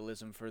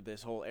colloquialism for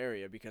this whole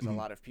area, because a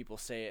lot of people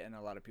say it and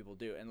a lot of people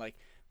do. And like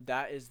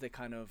that is the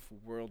kind of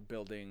world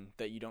building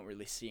that you don't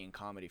really see in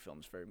comedy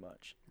films very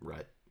much.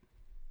 Right.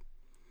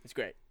 It's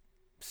great.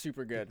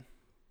 Super good.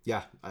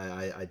 Yeah,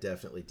 I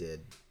definitely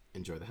did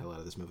enjoy the hell out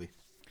of this movie.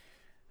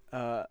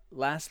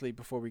 Lastly,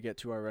 before we get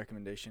to our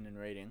recommendation and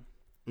rating,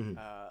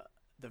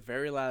 the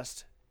very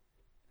last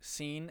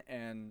scene,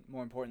 and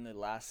more importantly,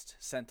 last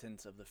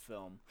sentence of the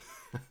film,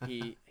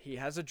 he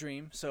has a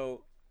dream.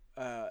 So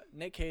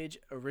Nick Cage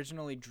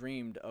originally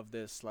dreamed of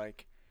this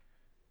like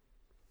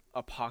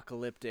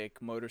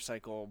apocalyptic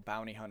motorcycle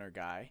bounty hunter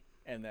guy,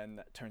 and then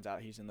it turns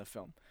out he's in the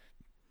film.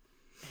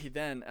 He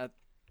then,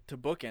 to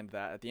bookend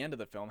that, at the end of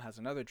the film, has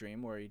another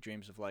dream where he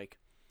dreams of like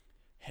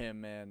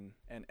him and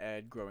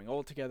Ed growing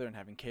old together and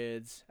having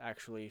kids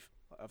actually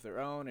of their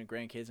own and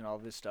grandkids and all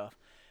of this stuff.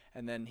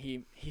 And then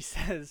he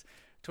says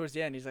towards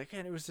the end, he's like,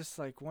 and it was this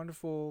like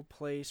wonderful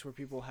place where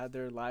people had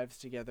their lives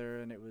together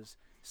and it was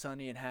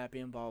sunny and happy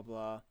and blah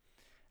blah.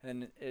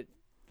 And it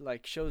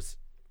like shows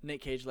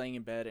Nick Cage laying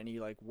in bed and he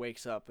like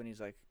wakes up and he's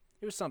like,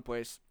 it was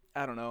someplace,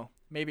 I don't know,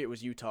 maybe it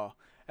was Utah.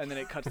 And then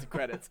it cuts to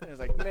credits and it's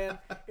like, man,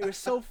 it was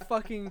so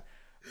fucking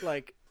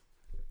like,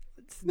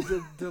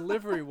 the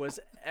delivery was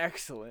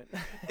excellent.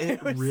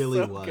 It was really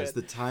so was. good.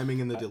 The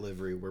timing and the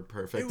delivery were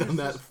perfect was on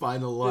that just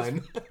final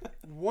line.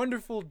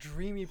 Wonderful,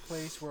 dreamy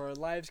place where our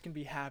lives can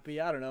be happy.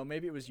 I don't know.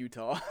 Maybe it was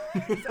Utah.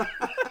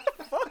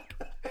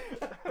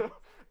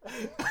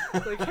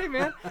 Like, hey,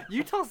 man,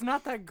 Utah's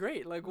not that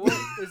great. Like, what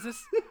is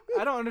this?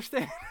 I don't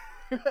understand.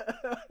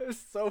 It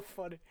was so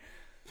funny.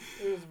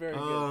 It was very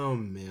good. Oh,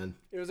 man.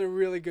 It was a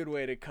really good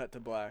way to cut to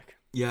black.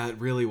 Yeah, it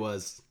really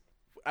was.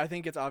 I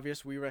think it's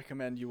obvious we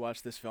recommend you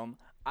watch this film.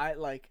 I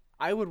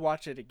would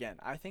watch it again.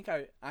 I think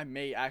I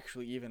may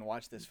actually even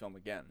watch this film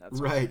again. That's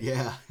right.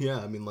 Yeah.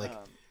 I mean, like,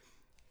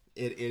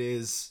 it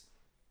is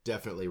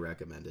definitely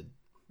recommended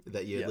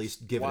that you at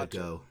least give it a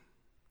go.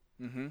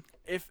 Mm-hmm.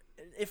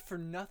 If for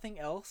nothing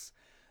else,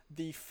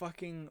 the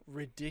fucking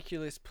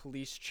ridiculous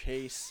police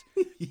chase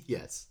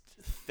yes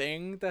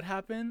thing that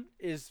happened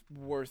is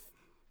worth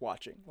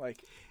watching.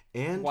 Like,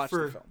 and watch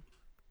the film.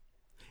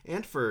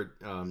 And for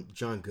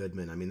John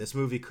Goodman, I mean, this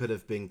movie could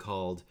have been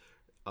called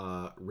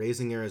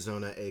Raising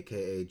Arizona,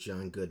 aka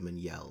John Goodman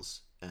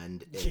Yells,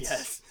 and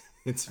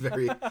it's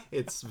very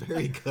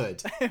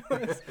good.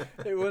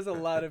 It was a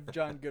lot of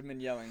John Goodman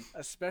yelling,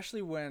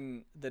 especially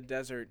when the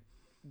desert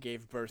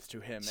gave birth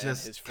to him and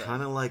his friend.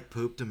 Kind of like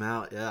pooped him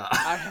out. Yeah.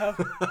 I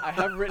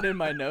have written in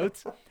my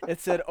notes. It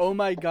said, "Oh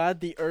my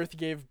God, the earth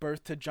gave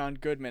birth to John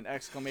Goodman!" !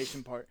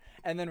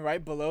 And then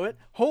right below it,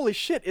 holy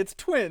shit, it's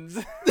twins.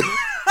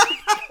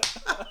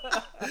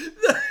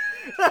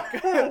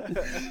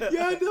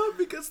 Yeah, no,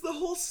 because the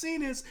whole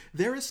scene is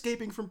they're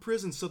escaping from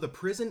prison, so the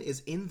prison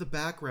is in the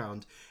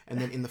background, and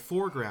then in the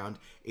foreground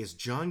is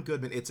John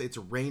Goodman. It's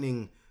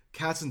raining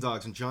cats and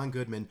dogs, and John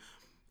Goodman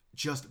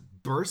just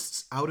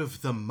bursts out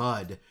of the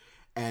mud,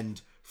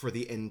 and for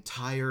the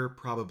entire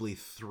probably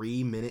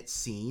 3-minute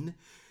scene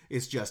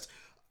is just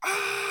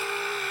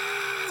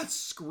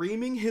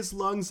screaming his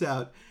lungs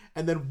out.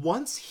 And then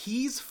once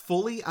he's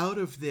fully out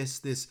of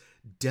this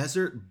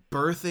desert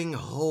birthing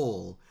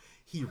hole,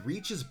 he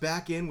reaches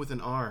back in with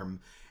an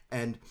arm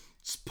and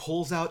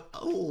pulls out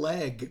a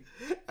leg,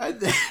 and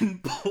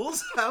then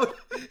pulls out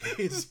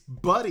his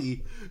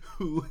buddy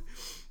who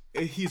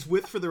he's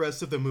with for the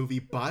rest of the movie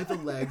by the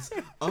legs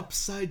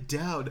upside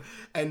down,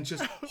 and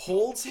just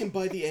holds him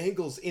by the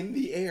ankles in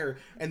the air,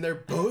 and they're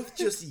both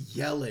just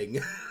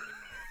yelling.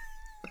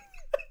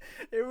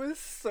 It was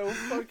so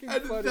fucking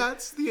funny. And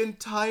that's the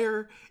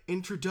entire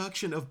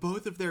introduction of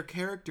both of their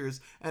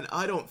characters, and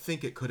I don't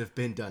think it could have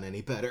been done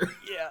any better.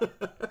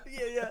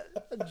 Yeah.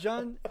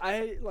 John,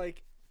 I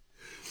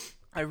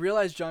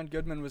realized John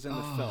Goodman was in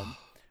the film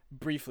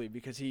briefly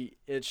because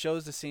it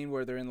shows the scene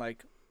where they're in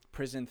like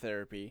prison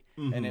therapy,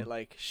 and it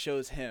like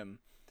shows him.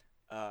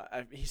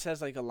 He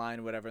says like a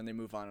line or whatever, and they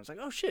move on. I was like,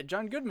 oh shit,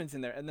 John Goodman's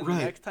in there. And then the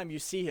next time you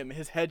see him,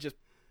 his head just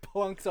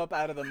plunks up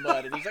out of the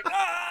mud, and he's like,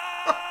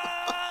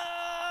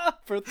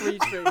 for 3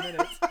 straight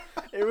minutes.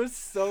 It was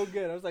so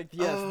good. I was like,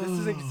 yes, this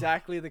is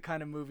exactly the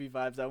kind of movie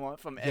vibes I want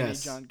from any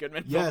John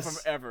Goodman film from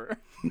ever.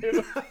 It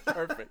was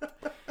perfect.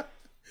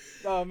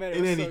 Oh man,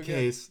 it was so good. In any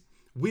case,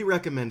 we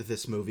recommend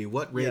this movie.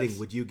 What rating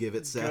would you give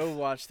it, Seth? Go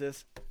watch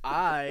this.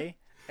 I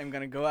am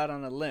going to go out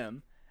on a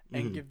limb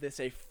and give this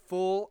a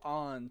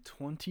full-on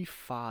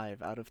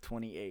 25 out of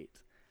 28.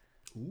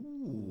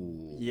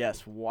 Ooh.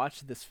 Yes,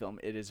 watch this film.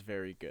 It is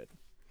very good.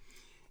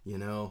 You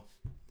know,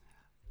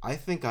 I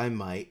think I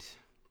might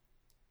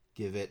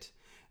give it...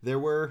 There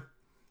were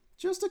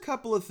just a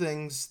couple of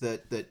things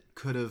that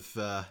could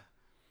have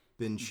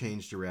been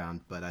changed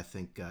around, but I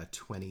think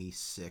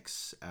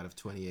 26 out of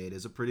 28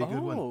 is a pretty good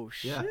one. Oh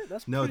shit, Yeah.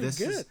 that's No, pretty this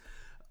good. is.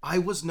 I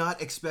was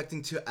not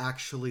expecting to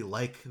actually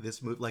like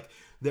this movie. Like,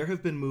 there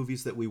have been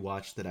movies that we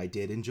watched that I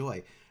did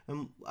enjoy.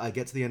 And I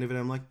get to the end of it, and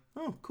I'm like,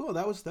 oh, cool,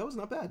 that was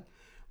not bad.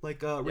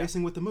 Like,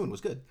 Racing with the Moon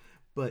was good.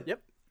 But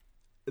Yep.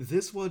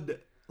 this one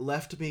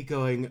left me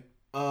going,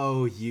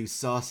 oh, you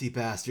saucy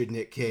bastard,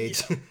 Nick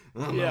Cage. I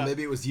don't know, Yeah.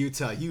 maybe it was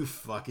Utah. You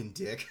fucking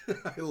dick.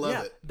 I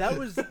love it. that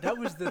was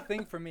the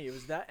thing for me. It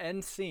was that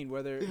end scene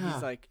where Yeah.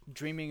 he's like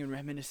dreaming and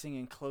reminiscing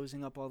and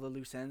closing up all the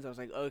loose ends. I was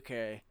like,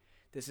 okay,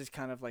 this is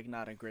kind of like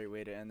not a great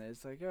way to end it.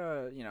 It's like,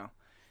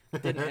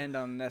 didn't end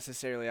on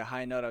necessarily a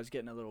high note. I was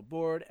getting a little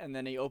bored, and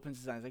then he opens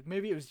his eyes like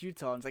maybe it was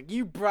Utah. And it's like,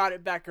 you brought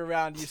it back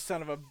around, you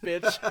son of a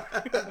bitch.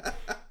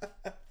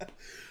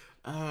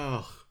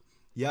 Oh,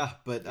 yeah,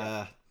 but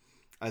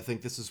I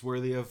think this is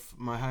worthy of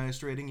my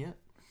highest rating yet.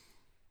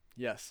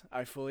 Yes,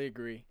 I fully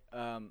agree.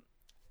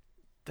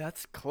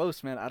 That's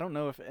close, man. I don't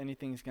know if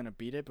anything's gonna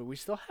beat it, but we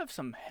still have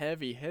some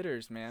heavy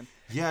hitters, man.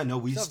 Yeah, no,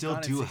 we Still still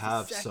Gone in do 60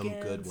 have some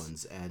good Seconds.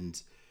 ones,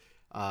 and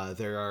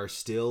there are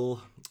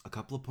still a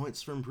couple of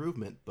points for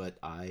improvement, but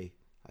I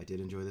did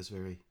enjoy this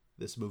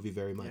movie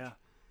very much. Yeah,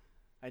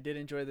 I did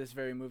enjoy this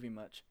very movie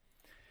much.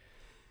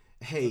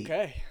 Hey,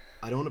 Okay.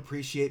 I don't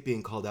appreciate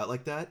being called out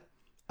like that.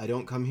 I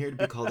don't come here to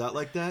be called out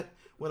like that.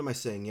 What am I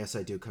saying? Yes,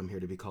 I do come here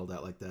to be called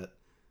out like that.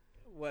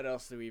 What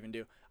else do we even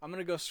do? I'm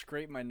gonna go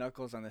scrape my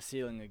knuckles on the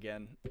ceiling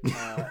again.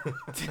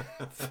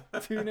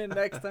 Tune in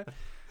next time.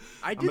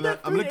 I did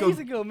that 3 days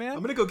ago, man.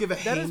 I'm gonna go give a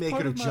That is haymaker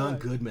part to of my John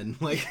life. Goodman.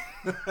 Like,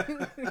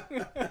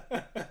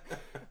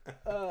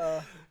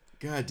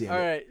 God damn it! All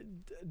right,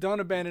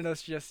 don't abandon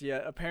us just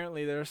yet.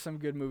 Apparently, there are some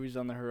good movies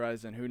on the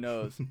horizon. Who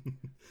knows?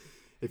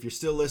 If you're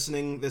still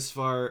listening this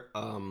far,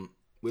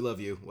 we love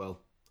you.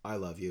 Well, I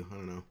love you. I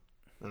don't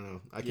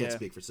know. I can't Yeah.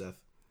 speak for Seth.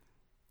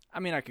 I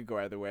mean, I could go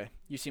either way.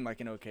 You seem like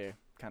an okay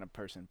kind of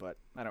person, but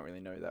I don't really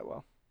know you that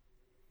well.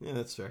 Yeah,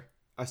 that's fair.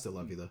 I still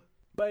love you though.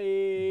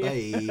 Bye.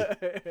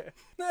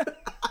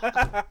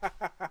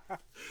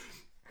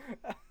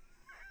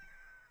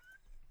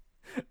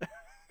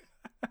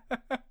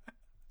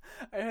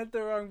 I hit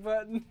the wrong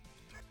button.